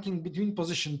that are ranking between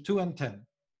position 2 and 10.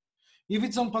 If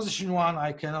it's on position 1,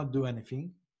 I cannot do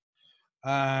anything.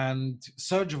 And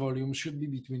search volume should be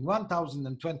between 1,000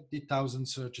 and 20,000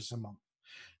 searches a month.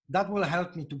 That will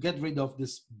help me to get rid of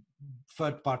this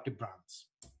third-party brands.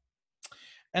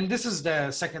 And this is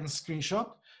the second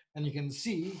screenshot. And you can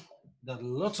see that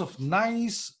lots of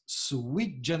nice,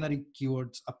 sweet generic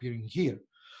keywords appearing here.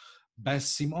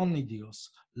 Best SIM-only deals,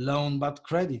 loan but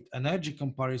credit, energy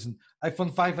comparison,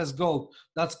 iPhone 5s gold.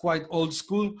 That's quite old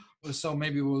school, so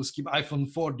maybe we'll skip iPhone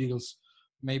 4 deals.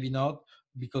 Maybe not,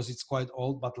 because it's quite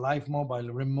old, but live mobile,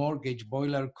 remortgage,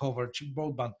 boiler cover, cheap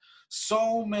broadband.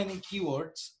 So many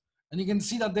keywords, And you can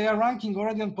see that they are ranking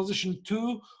already on position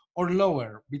 2 or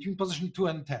lower, between position 2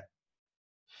 and 10.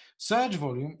 Search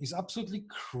volume is absolutely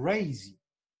crazy.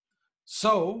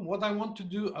 So what I want to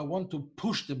do, I want to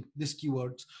push these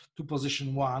keywords to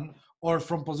position 1, or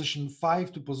from position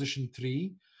 5 to position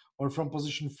 3, or from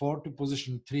position 4 to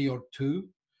position 3 or 2,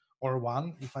 or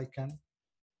 1, if I can.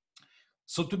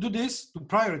 So to do this, to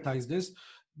prioritize this,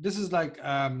 this is like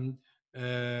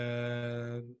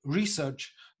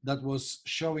research that was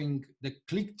showing the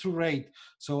click-through rate.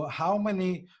 So how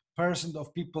many %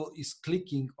 of people is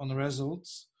clicking on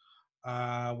results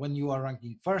when you are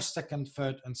ranking first, second,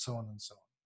 third, and so on and so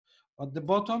on. At the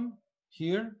bottom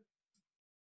here,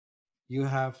 you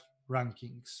have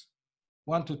rankings.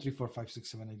 1, 2, 3, 4, 5,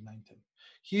 6, 7, 8, 9, 10.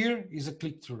 Here is a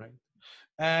click-through rate.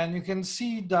 And you can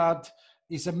see that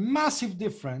it's a massive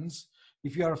difference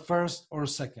if you are first or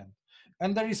second.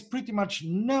 And there is pretty much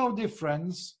no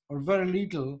difference or very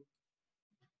little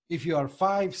if you are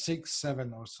 5, 6,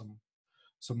 7 or some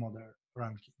other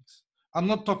rankings. I'm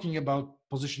not talking about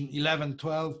position 11,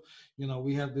 12. You know,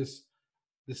 we have this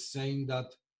saying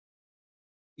that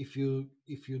if you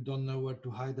don't know where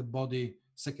to hide the body,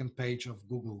 second page of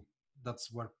Google,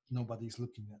 that's where nobody is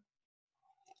looking at.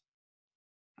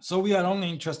 So we are only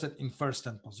interested in first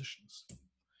 10 positions.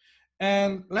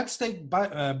 And let's take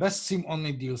best SIM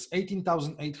only deals,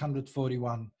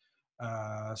 18,841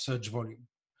 search volume.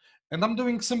 And I'm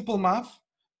doing simple math.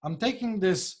 I'm taking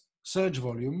this search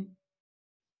volume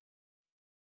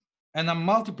and I'm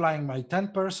multiplying by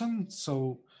 10%,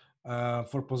 so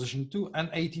for position 2,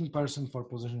 and 18% for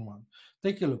position 1.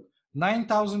 Take a look,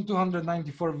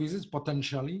 9,294 visits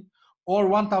potentially, or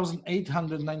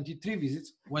 1,893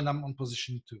 visits when I'm on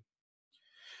position 2.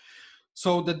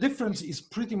 So the difference is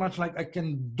pretty much like I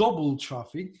can double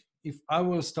traffic if I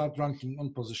will start ranking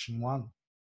on position 1.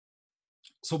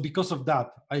 So because of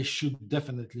that, I should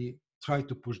definitely try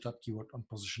to push that keyword on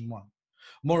position 1.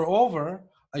 Moreover,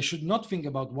 I should not think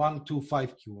about 1, 2,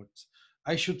 5 keywords.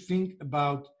 I should think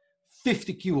about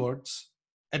 50 keywords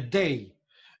a day,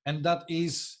 and that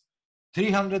is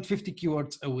 350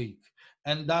 keywords a week,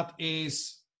 and that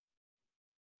is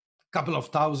a couple of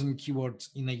thousand keywords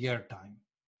in a year time.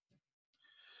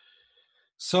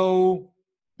 So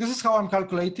this is how I'm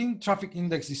calculating. Traffic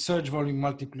index is search volume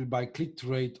multiplied by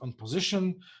click-through rate on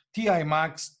position. TI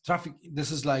max, traffic,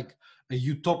 this is like a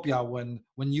utopia when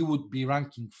you would be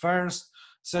ranking first.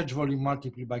 Search volume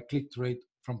multiplied by click-through rate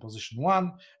from position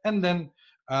 1. And then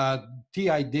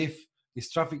TI diff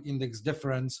is traffic index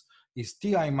difference is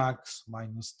TI max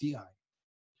minus TI.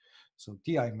 So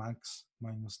TI max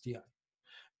minus TI.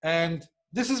 And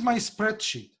this is my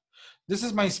spreadsheet. This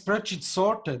is my spreadsheet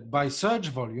sorted by search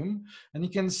volume, and you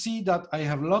can see that I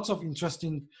have lots of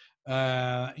interesting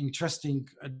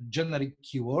generic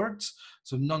keywords,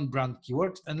 so non-brand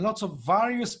keywords, and lots of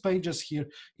various pages here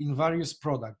in various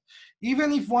products.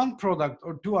 Even if one product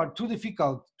or two are too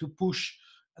difficult to push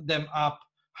them up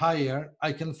higher,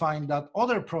 I can find that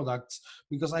other products,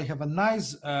 because I have a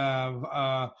nice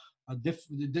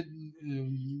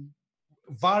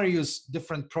various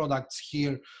different products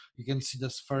here. You can see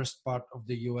this first part of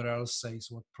the URL says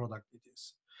what product it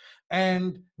is.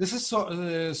 And this is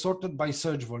sorted by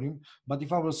search volume, but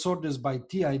if I will sort this by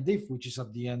TI diff, which is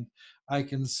at the end, I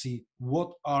can see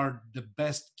what are the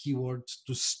best keywords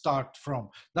to start from.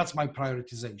 That's my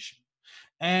prioritization.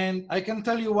 And I can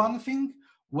tell you one thing,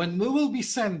 when we will be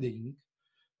sending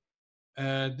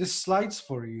these slides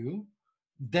for you,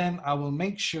 then I will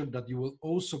make sure that you will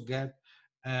also get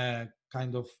a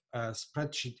kind of a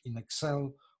spreadsheet in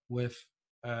Excel with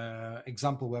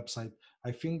example website.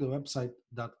 I think the website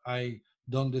that I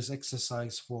done this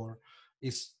exercise for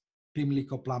is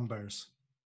Pimlico Plumbers.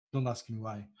 Don't ask me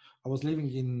why. I was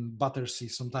living in Battersea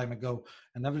some time ago,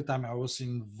 and every time I was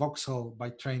in Vauxhall by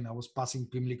train, I was passing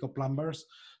Pimlico Plumbers.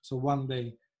 So one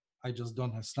day I just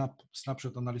done a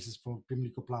snapshot analysis for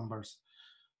Pimlico Plumbers.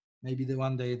 Maybe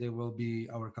one day they will be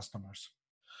our customers.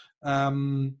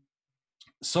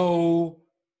 So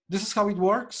this is how it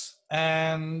works,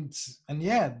 and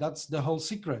yeah, that's the whole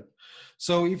secret.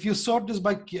 So if you sort this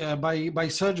by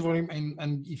search volume,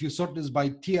 and if you sort this by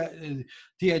TI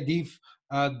diff,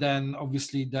 then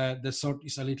obviously the sort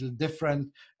is a little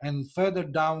different, and further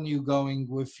down you going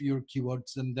with your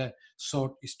keywords, then the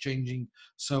sort is changing.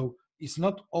 So it's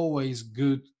not always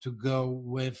good to go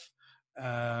with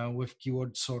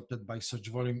keywords sorted by search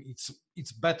volume.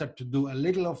 It's better to do a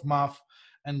little of math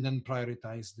and then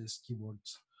prioritize these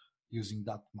keywords using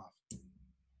that math.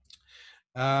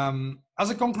 As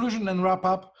a conclusion and wrap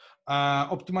up,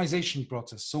 optimization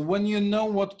process. So when you know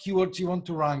what keywords you want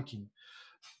to rank in,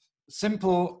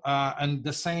 simple and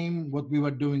the same what we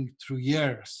were doing through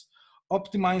years.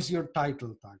 optimize your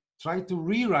title tag. Try to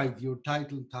rewrite your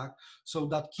title tag so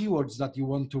that keywords that you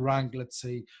want to rank, let's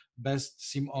say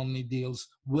best SIM only deals,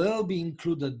 will be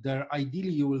included there.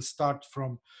 Ideally, you will start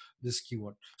from this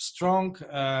keyword. Strong,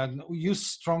 use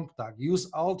strong tag, use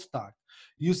alt tag,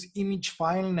 use image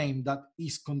file name that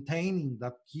is containing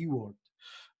that keyword.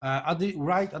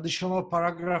 Write additional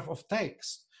paragraph of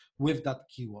text with that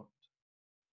keyword.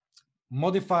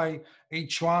 Modify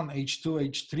H1, H2,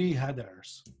 H3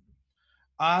 headers.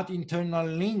 Add internal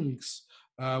links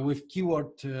with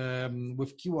keyword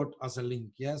as a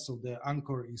link. Yeah, so the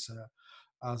anchor is a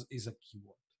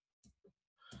keyword.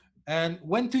 And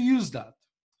when to use that?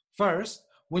 First,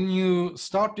 when you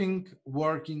starting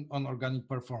working on organic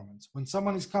performance. When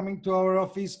someone is coming to our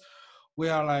office, we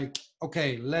are like,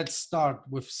 okay, let's start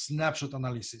with snapshot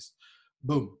analysis.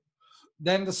 Boom.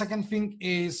 Then the second thing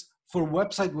is for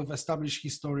website with established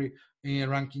history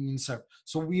ranking in SERP.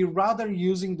 So we're rather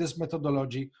using this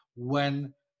methodology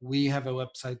when we have a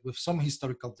website with some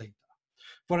historical data.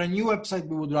 For a new website,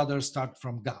 we would rather start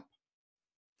from gap.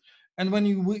 And when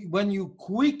you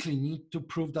quickly need to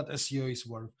prove that SEO is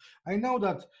worth, I know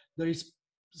that there is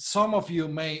some of you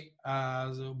may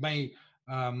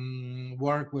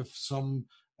work with some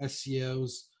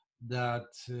SEOs that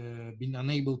been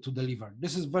unable to deliver.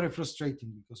 This is very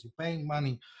frustrating because you're paying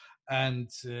money and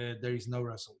there is no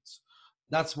results.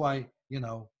 That's why, you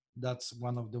know, that's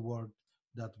one of the words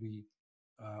that we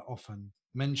often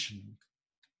mentioning.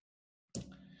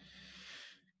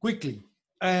 Quickly.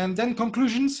 And then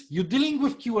conclusions, you're dealing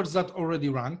with keywords that already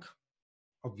rank,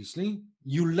 obviously.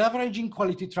 You're leveraging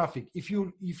quality traffic. If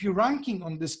you're ranking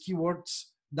on these keywords,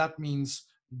 that means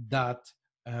that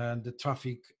the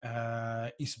traffic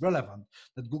is relevant,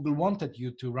 that Google wanted you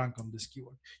to rank on this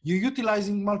keyword. You're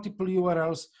utilizing multiple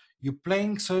URLs, you're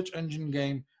playing search engine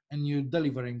game, and you're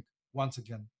delivering, once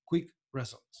again, quick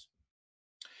results.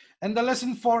 And the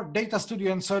lesson 4, Data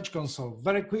Studio and Search Console.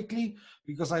 Very quickly,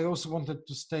 because I also wanted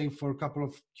to stay for a couple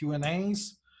of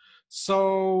Q&As.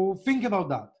 So think about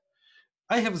that.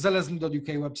 I have zelezny.uk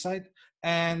website,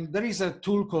 and there is a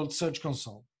tool called Search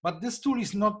Console. But this tool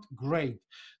is not great.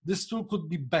 This tool could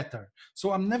be better.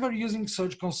 So I'm never using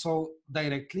Search Console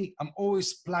directly. I'm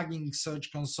always plugging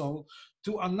Search Console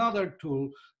to another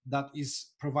tool that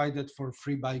is provided for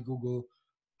free by Google.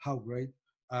 How great.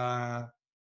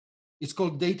 It's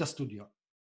called Data Studio.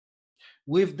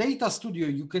 With Data Studio,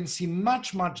 you can see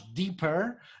much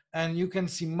deeper, and you can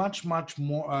see much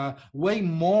more, way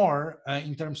more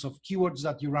in terms of keywords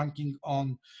that you're ranking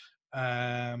on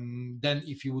than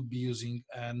if you would be using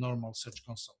a normal Search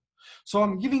Console. So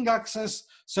I'm giving access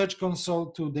Search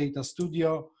Console to Data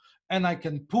Studio, and I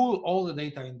can pull all the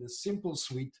data in this simple,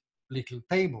 sweet little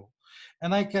table.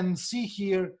 And I can see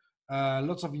here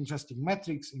lots of interesting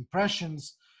metrics,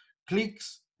 impressions,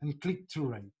 clicks, and click-through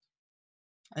rate.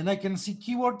 And I can see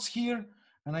keywords here,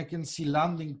 and I can see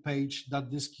landing page that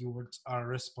these keywords are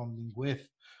responding with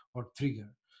or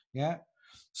trigger. Yeah.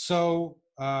 So,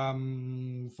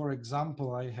 for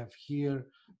example, I have here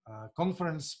a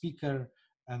conference speaker,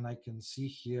 and I can see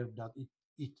here that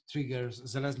it triggers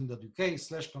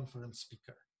zelezny.uk/conference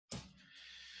speaker.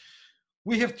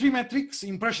 We have 3 metrics: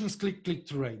 impressions,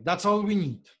 click-through rate. That's all we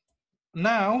need.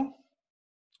 Now,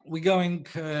 we're going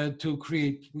to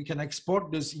create, we can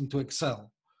export this into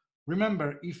Excel.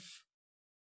 Remember,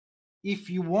 if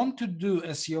you want to do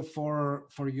SEO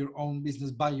for your own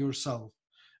business by yourself,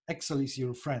 Excel is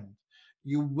your friend.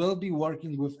 You will be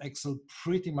working with Excel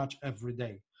pretty much every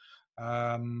day.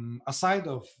 Aside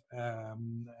of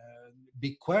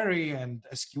BigQuery and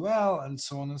SQL and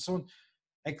so on and so on,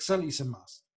 Excel is a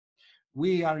must.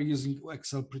 We are using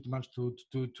Excel pretty much to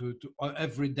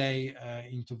every day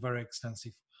into very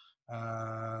extensive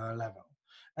level.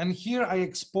 And here I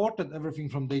exported everything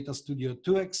from Data Studio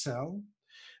to Excel,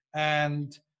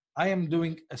 and I am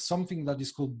doing something that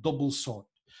is called double sort.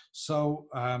 So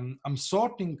I'm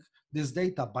sorting this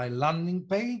data by landing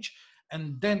page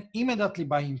and then immediately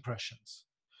by impressions.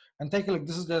 And take a look,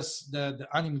 this is the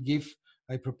anime GIF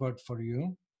I prepared for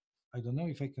you. I don't know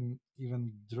if I can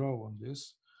even draw on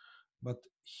this, but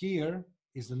here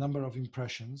is the number of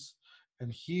impressions,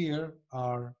 and here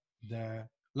are the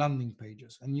landing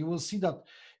pages. And you will see that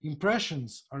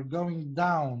impressions are going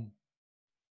down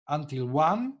until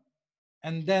 1,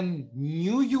 and then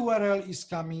new URL is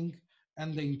coming,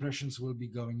 and the impressions will be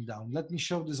going down. Let me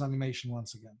show this animation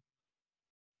once again.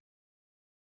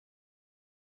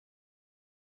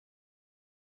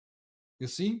 You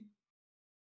see?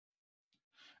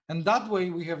 And that way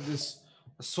we have this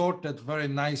sorted very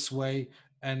nice way,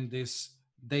 and this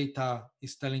data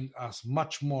is telling us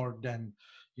much more than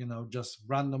just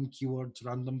random keywords,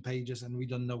 random pages, and we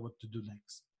don't know what to do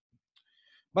next.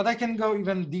 But I can go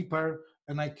even deeper,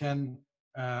 and I can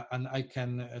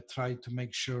try to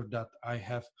make sure that I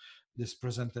have this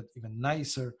presented even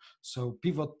nicer. So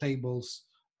pivot tables,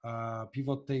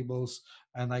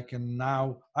 and I can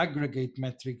now aggregate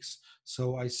metrics.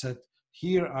 So I said,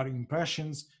 here are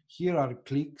impressions, here are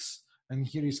clicks, and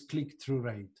here is click-through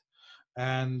rate.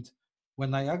 And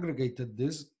when I aggregated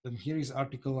this, then here is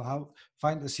article, how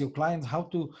find SEO clients, how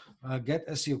to get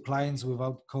SEO clients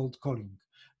without cold calling.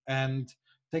 And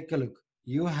take a look.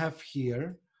 You have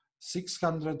here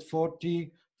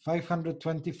 640,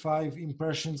 525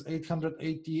 impressions,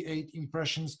 888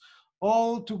 impressions,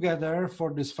 all together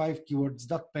for these 5 keywords.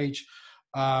 That page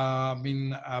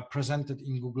been presented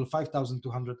in Google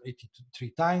 5,283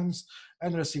 times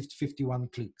and received 51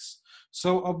 clicks.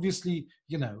 So obviously,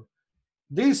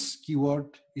 this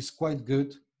keyword is quite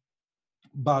good,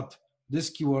 but this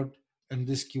keyword and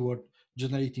this keyword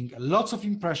generating lots of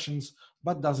impressions,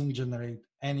 but doesn't generate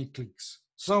any clicks.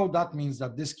 So that means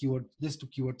that these 2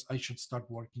 keywords I should start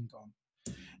working on.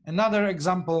 Another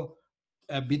example,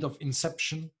 a bit of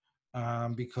inception,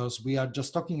 because we are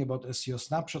just talking about SEO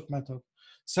snapshot method.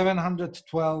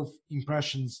 712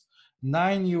 impressions,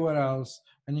 9 URLs,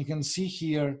 and you can see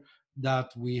here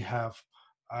that we have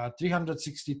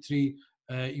 363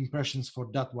 impressions for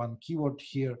that one keyword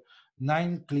here,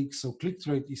 9 clicks, so click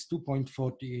rate is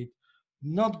 2.48.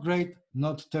 Not great,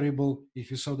 not terrible. If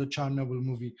you saw the Chernobyl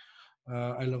movie,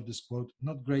 I love this quote,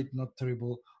 not great, not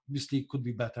terrible. Obviously, it could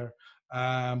be better.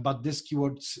 But these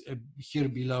keywords here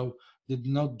below did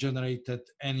not generate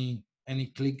any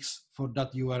clicks for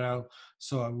that URL.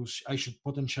 So I should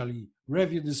potentially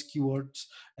review these keywords.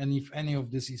 And if any of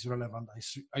this is relevant,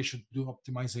 I should do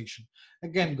optimization.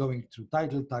 Again, going through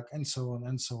title tag and so on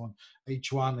and so on.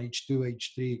 H1, H2,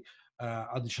 H3,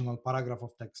 additional paragraph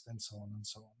of text and so on and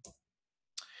so on.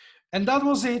 And that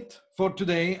was it for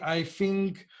today. I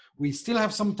think we still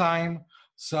have some time.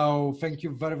 So thank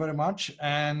you very, very much.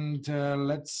 And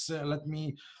let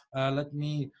me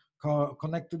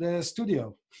connect to the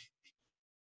studio.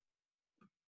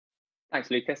 Thanks,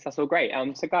 Lucas. That's all great.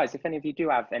 So guys, if any of you do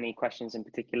have any questions in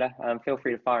particular, feel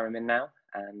free to fire them in now,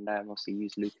 and also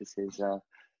use Lucas's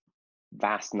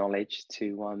vast knowledge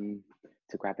to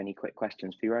grab any quick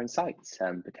questions for your own sites,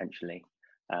 potentially.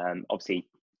 Obviously,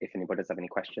 if anybody does have any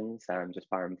questions, just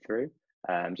fire them through.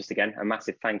 Just again, a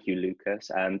massive thank you,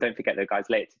 Lucas. Don't forget that, guys,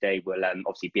 later today we'll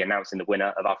obviously be announcing the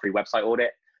winner of our free website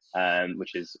audit,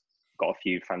 which has got a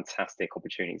few fantastic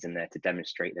opportunities in there to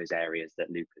demonstrate those areas that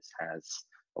Lucas has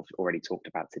already talked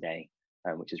about today,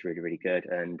 which is really, really good.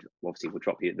 And obviously we'll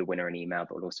drop you the winner an email,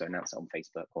 but we'll also announce it on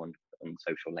Facebook, on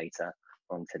social later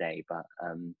on today. But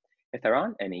if there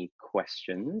aren't any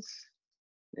questions,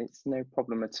 it's no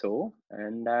problem at all.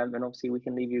 And obviously we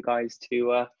can leave you guys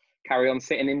to carry on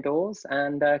sitting indoors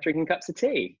and drinking cups of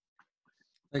tea.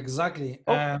 Exactly.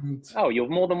 Oh, you're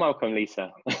more than welcome,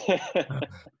 Lisa.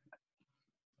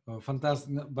 Oh,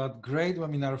 fantastic, but great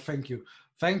webinar. Thank you.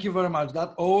 Thank you very much.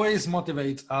 That always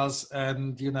motivates us.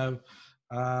 And,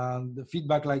 the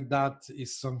feedback like that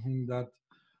is something that,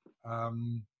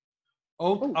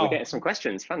 we're getting some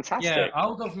questions. Fantastic. Yeah,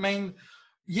 out of main.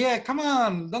 Yeah, come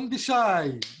on, don't be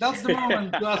shy. That's the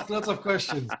moment to ask lots of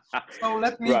questions. So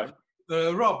let me, right.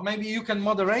 Rob, maybe you can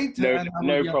moderate.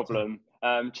 No problem.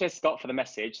 Cheers, Scott, for the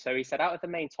message. So he said, out of the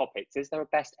main topics, is there a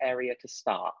best area to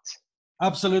start?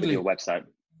 Absolutely. With your website.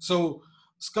 So,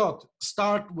 Scott,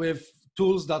 start with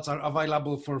tools that are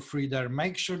available for free there.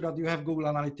 Make sure that you have Google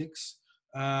Analytics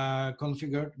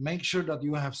configured. Make sure that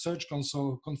you have Search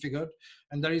Console configured.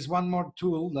 And there is one more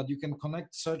tool that you can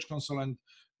connect Search Console and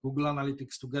Google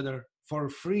Analytics together for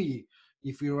free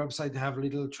if your website have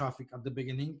little traffic at the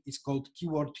beginning. It's called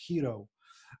Keyword Hero.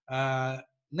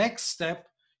 Next step,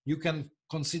 you can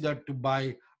consider to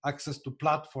buy access to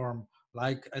platform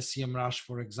like SEMrush,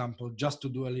 for example, just to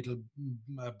do a little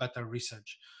better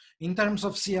research. In terms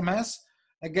of CMS,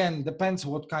 again, depends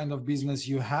what kind of business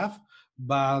you have,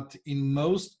 but in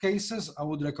most cases, I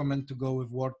would recommend to go with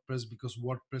WordPress, because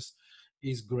WordPress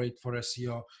is great for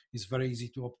SEO. It's very easy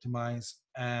to optimize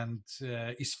and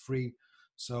is free.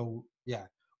 So yeah.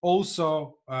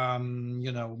 Also,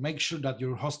 make sure that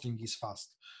your hosting is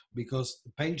fast, because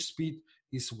page speed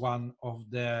is one of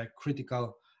the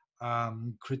critical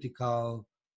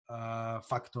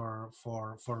factor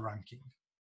for ranking.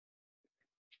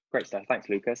 Great stuff. Thanks,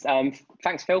 Lucas.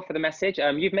 Thanks, Phil, for the message.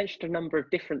 You've mentioned a number of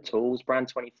different tools,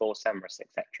 Brand24, SEMrush,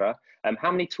 etc.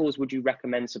 How many tools would you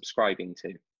recommend subscribing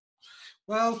to?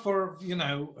 Well, for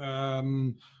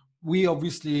we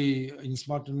obviously in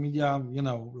smarter media, you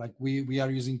know, like we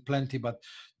are using plenty, but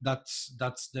that's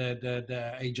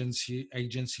the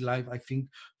agency life. I think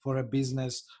for a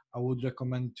business, I would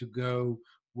recommend to go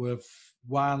with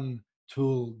one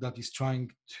tool that is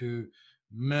trying to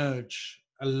merge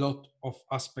a lot of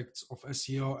aspects of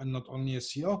SEO and not only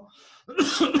SEO.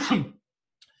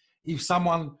 If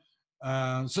someone,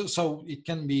 so it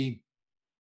can be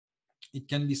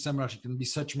SEMrush, it can be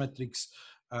search metrics,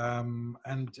 and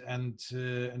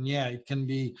yeah, it can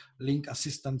be link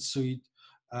assistant suite.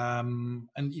 And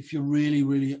if you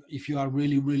if you are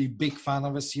really big fan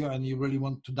of SEO and you really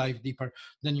want to dive deeper,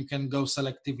 then you can go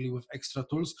selectively with extra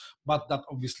tools, but that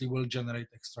obviously will generate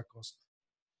extra cost.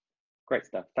 Great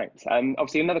stuff, thanks.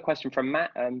 Obviously another question from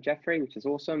Matt Jeffrey, which is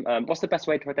awesome. What's the best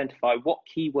way to identify what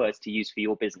keywords to use for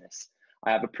your business?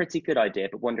 I have a pretty good idea,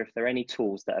 but wonder if there are any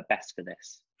tools that are best for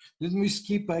this. Didn't we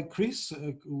skip Chris?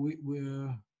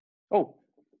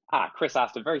 Chris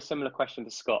asked a very similar question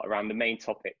to Scott around the main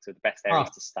topics of the best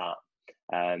areas to start.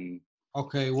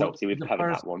 Okay, so obviously we've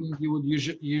covered that one. You would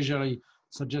usually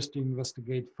suggest to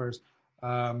investigate first.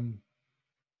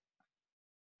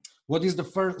 What is the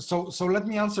first? So let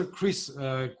me answer Chris'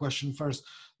 question first.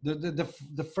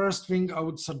 The first thing I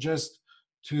would suggest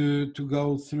to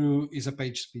go through is a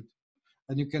page speed,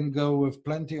 and you can go with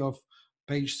plenty of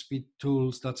page speed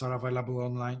tools that are available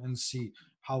online and see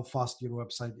how fast your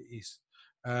website is.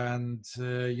 And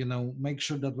you know, make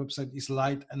sure that website is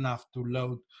light enough to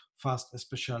load fast,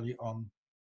 especially on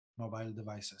mobile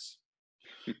devices.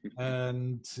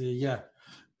 And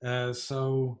that's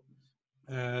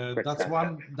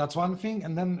one thing.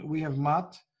 And then we have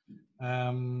Matt.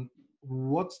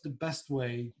 What's the best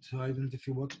way to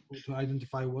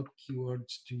identify what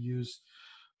keywords to use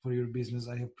for your business?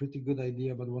 I have pretty good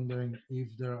idea, but wondering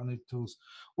if there are any tools.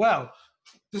 Well,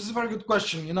 this is a very good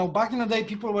question. You know, back in the day,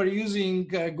 people were using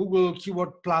Google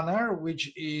Keyword Planner,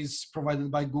 which is provided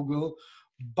by Google,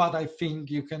 but I think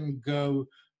you can go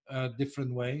a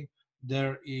different way.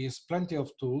 There is plenty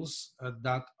of tools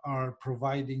that are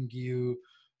providing you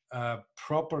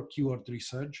proper keyword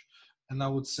research. And I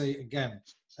would say, again,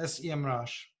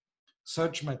 SEMrush,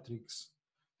 Search Metrics,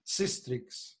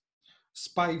 Systrix,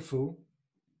 Spyfu,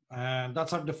 and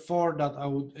that are the four that I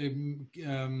would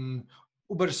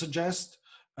Uber suggest,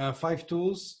 5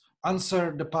 tools.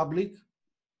 Answer the Public,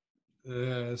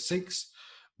 6,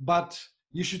 but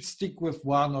you should stick with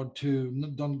 1 or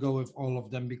 2. Don't go with all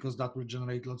of them because that will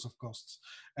generate lots of costs.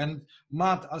 And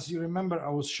Matt, as you remember, I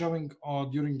was showing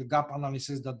during the gap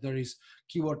analysis that there is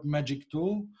Keyword Magic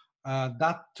tool.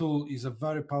 That tool is a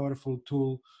very powerful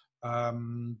tool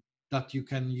that you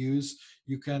can use.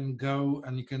 You can go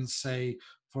and you can say,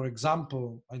 for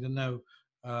example, I don't know,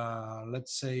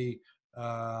 let's say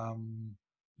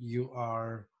you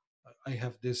are, I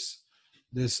have this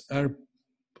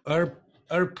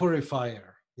air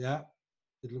purifier, yeah,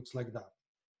 it looks like that,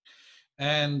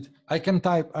 and I can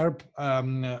type air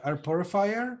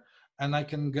purifier, and I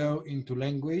can go into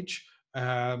language,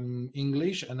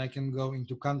 English, and I can go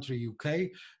into country UK,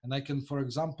 and I can, for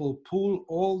example, pull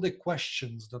all the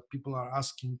questions that people are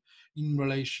asking in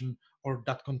relation or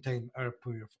that contain air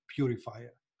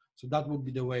purifier. So that would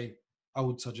be the way I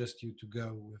would suggest you to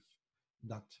go with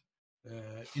that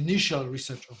initial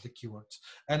research of the keywords.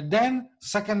 And then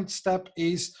second step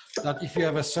is that if you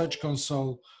have a Search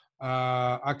Console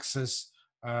access,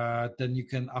 then you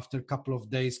can, after a couple of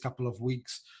days, couple of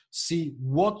weeks, see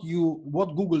what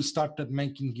Google started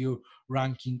making you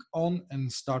ranking on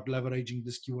and start leveraging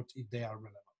these keywords if they are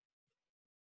relevant.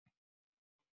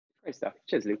 Great stuff.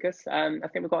 Cheers, Lucas. I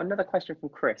think we've got another question from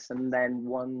Chris and then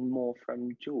one more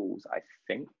from Jules, I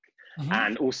think. Mm-hmm.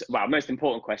 And also, well, most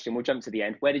important question, we'll jump to the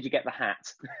end. Where did you get the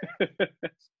hat?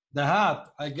 The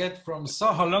hat I get from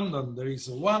Soho, London. There is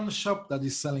one shop that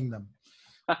is selling them.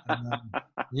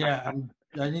 Yeah, and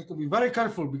I need to be very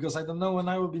careful because I don't know when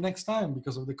I will be next time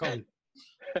because of the COVID.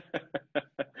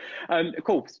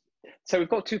 Cool. So we've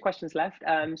got 2 questions left.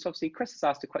 So obviously Chris has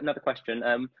asked another question.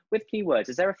 With keywords,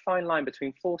 is there a fine line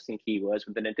between forcing keywords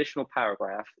with an additional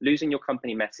paragraph, losing your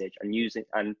company message, and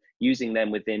using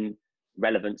them within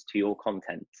relevance to your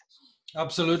content?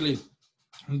 Absolutely.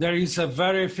 There is a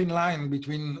very thin line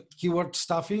between keyword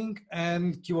stuffing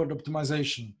and keyword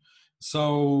optimization.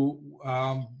 So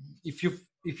if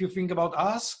you think about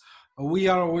us, we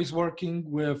are always working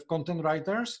with content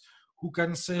writers who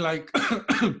can say like,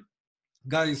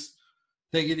 guys,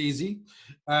 take it easy,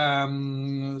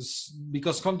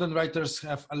 because content writers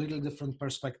have a little different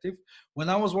perspective. When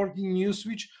I was working in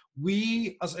Newswitch,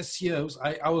 we as SEOs,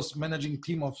 I was managing a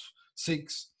team of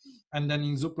 6, and then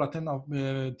in Zoopla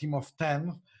team of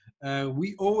 10.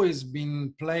 We always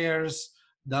been players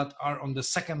that are on the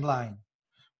second line.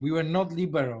 We were not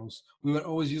liberals. We were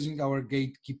always using our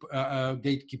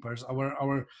gatekeepers,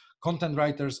 our content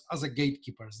writers as a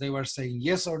gatekeepers. They were saying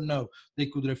yes or no. They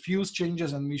could refuse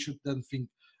changes, and we should then think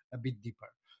a bit deeper.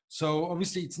 So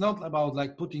obviously, it's not about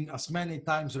like putting as many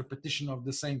times repetition of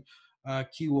the same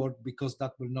keyword, because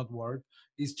that will not work.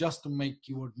 It's just to make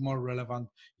keyword more relevant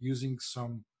using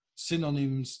some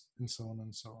synonyms and so on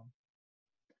and so on.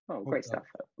 Oh, great stuff.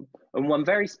 And one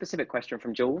very specific question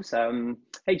from Jules.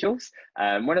 Hey, Jules.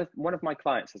 One of my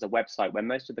clients has a website where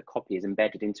most of the copy is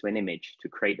embedded into an image to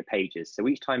create the pages. So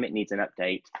each time it needs an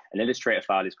update, an Illustrator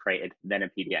file is created, then a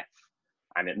PDF,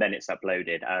 and then it's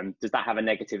uploaded. Does that have a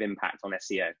negative impact on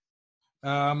SEO?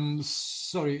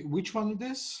 Sorry, which one it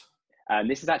is?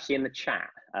 This is actually in the chat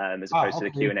as opposed to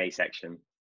the Q&A section.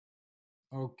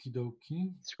 Okie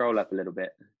dokie. Scroll up a little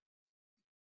bit.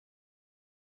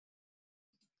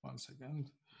 1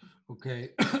 second. Okay.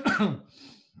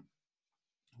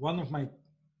 One of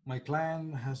my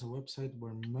client has a website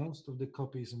where most of the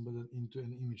copy is embedded into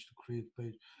an image to create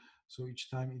page. So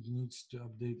each time it needs to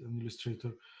update an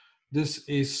Illustrator. This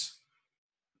is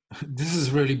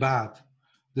really bad.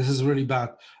 This is really bad.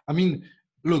 I mean,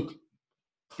 look,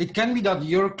 it can be that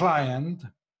your client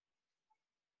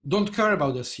don't care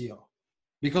about SEO,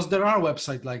 because there are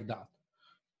websites like that.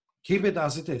 Keep it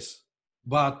as it is.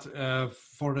 But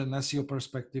for an SEO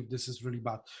perspective, this is really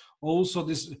bad. Also,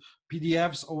 this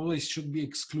PDFs always should be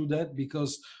excluded,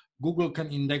 because Google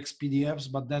can index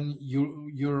PDFs, but then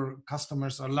your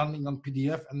customers are landing on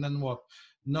PDF, and then what?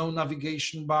 No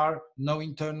navigation bar, no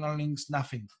internal links,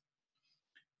 nothing.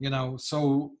 You know,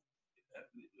 so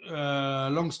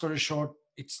long story short,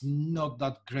 it's not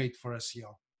that great for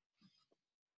SEO.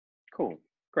 Cool,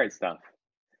 great stuff.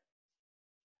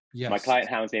 Yes. My client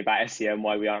hounds me about SEO and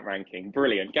why we aren't ranking.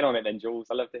 Brilliant. Get on it then, Jules.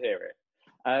 I love to hear it.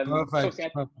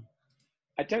 Perfect.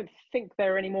 I don't think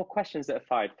there are any more questions that are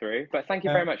fired through, but thank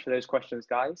you very much for those questions,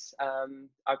 guys.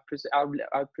 I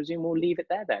presume we'll leave it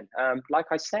there then. Like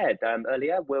I said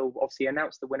earlier, we'll obviously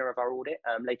announce the winner of our audit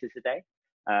later today.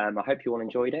 I hope you all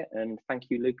enjoyed it, and thank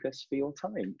you, Lukasz, for your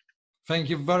time. Thank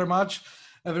you very much.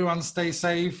 Everyone stay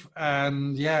safe,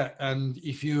 and yeah, and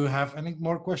if you have any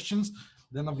more questions,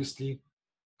 then obviously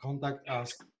contact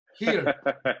us here.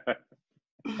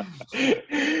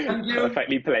 Thank you.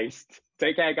 Perfectly placed.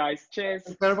 Take care, guys. Cheers.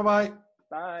 Bye-bye.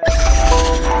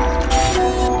 Bye.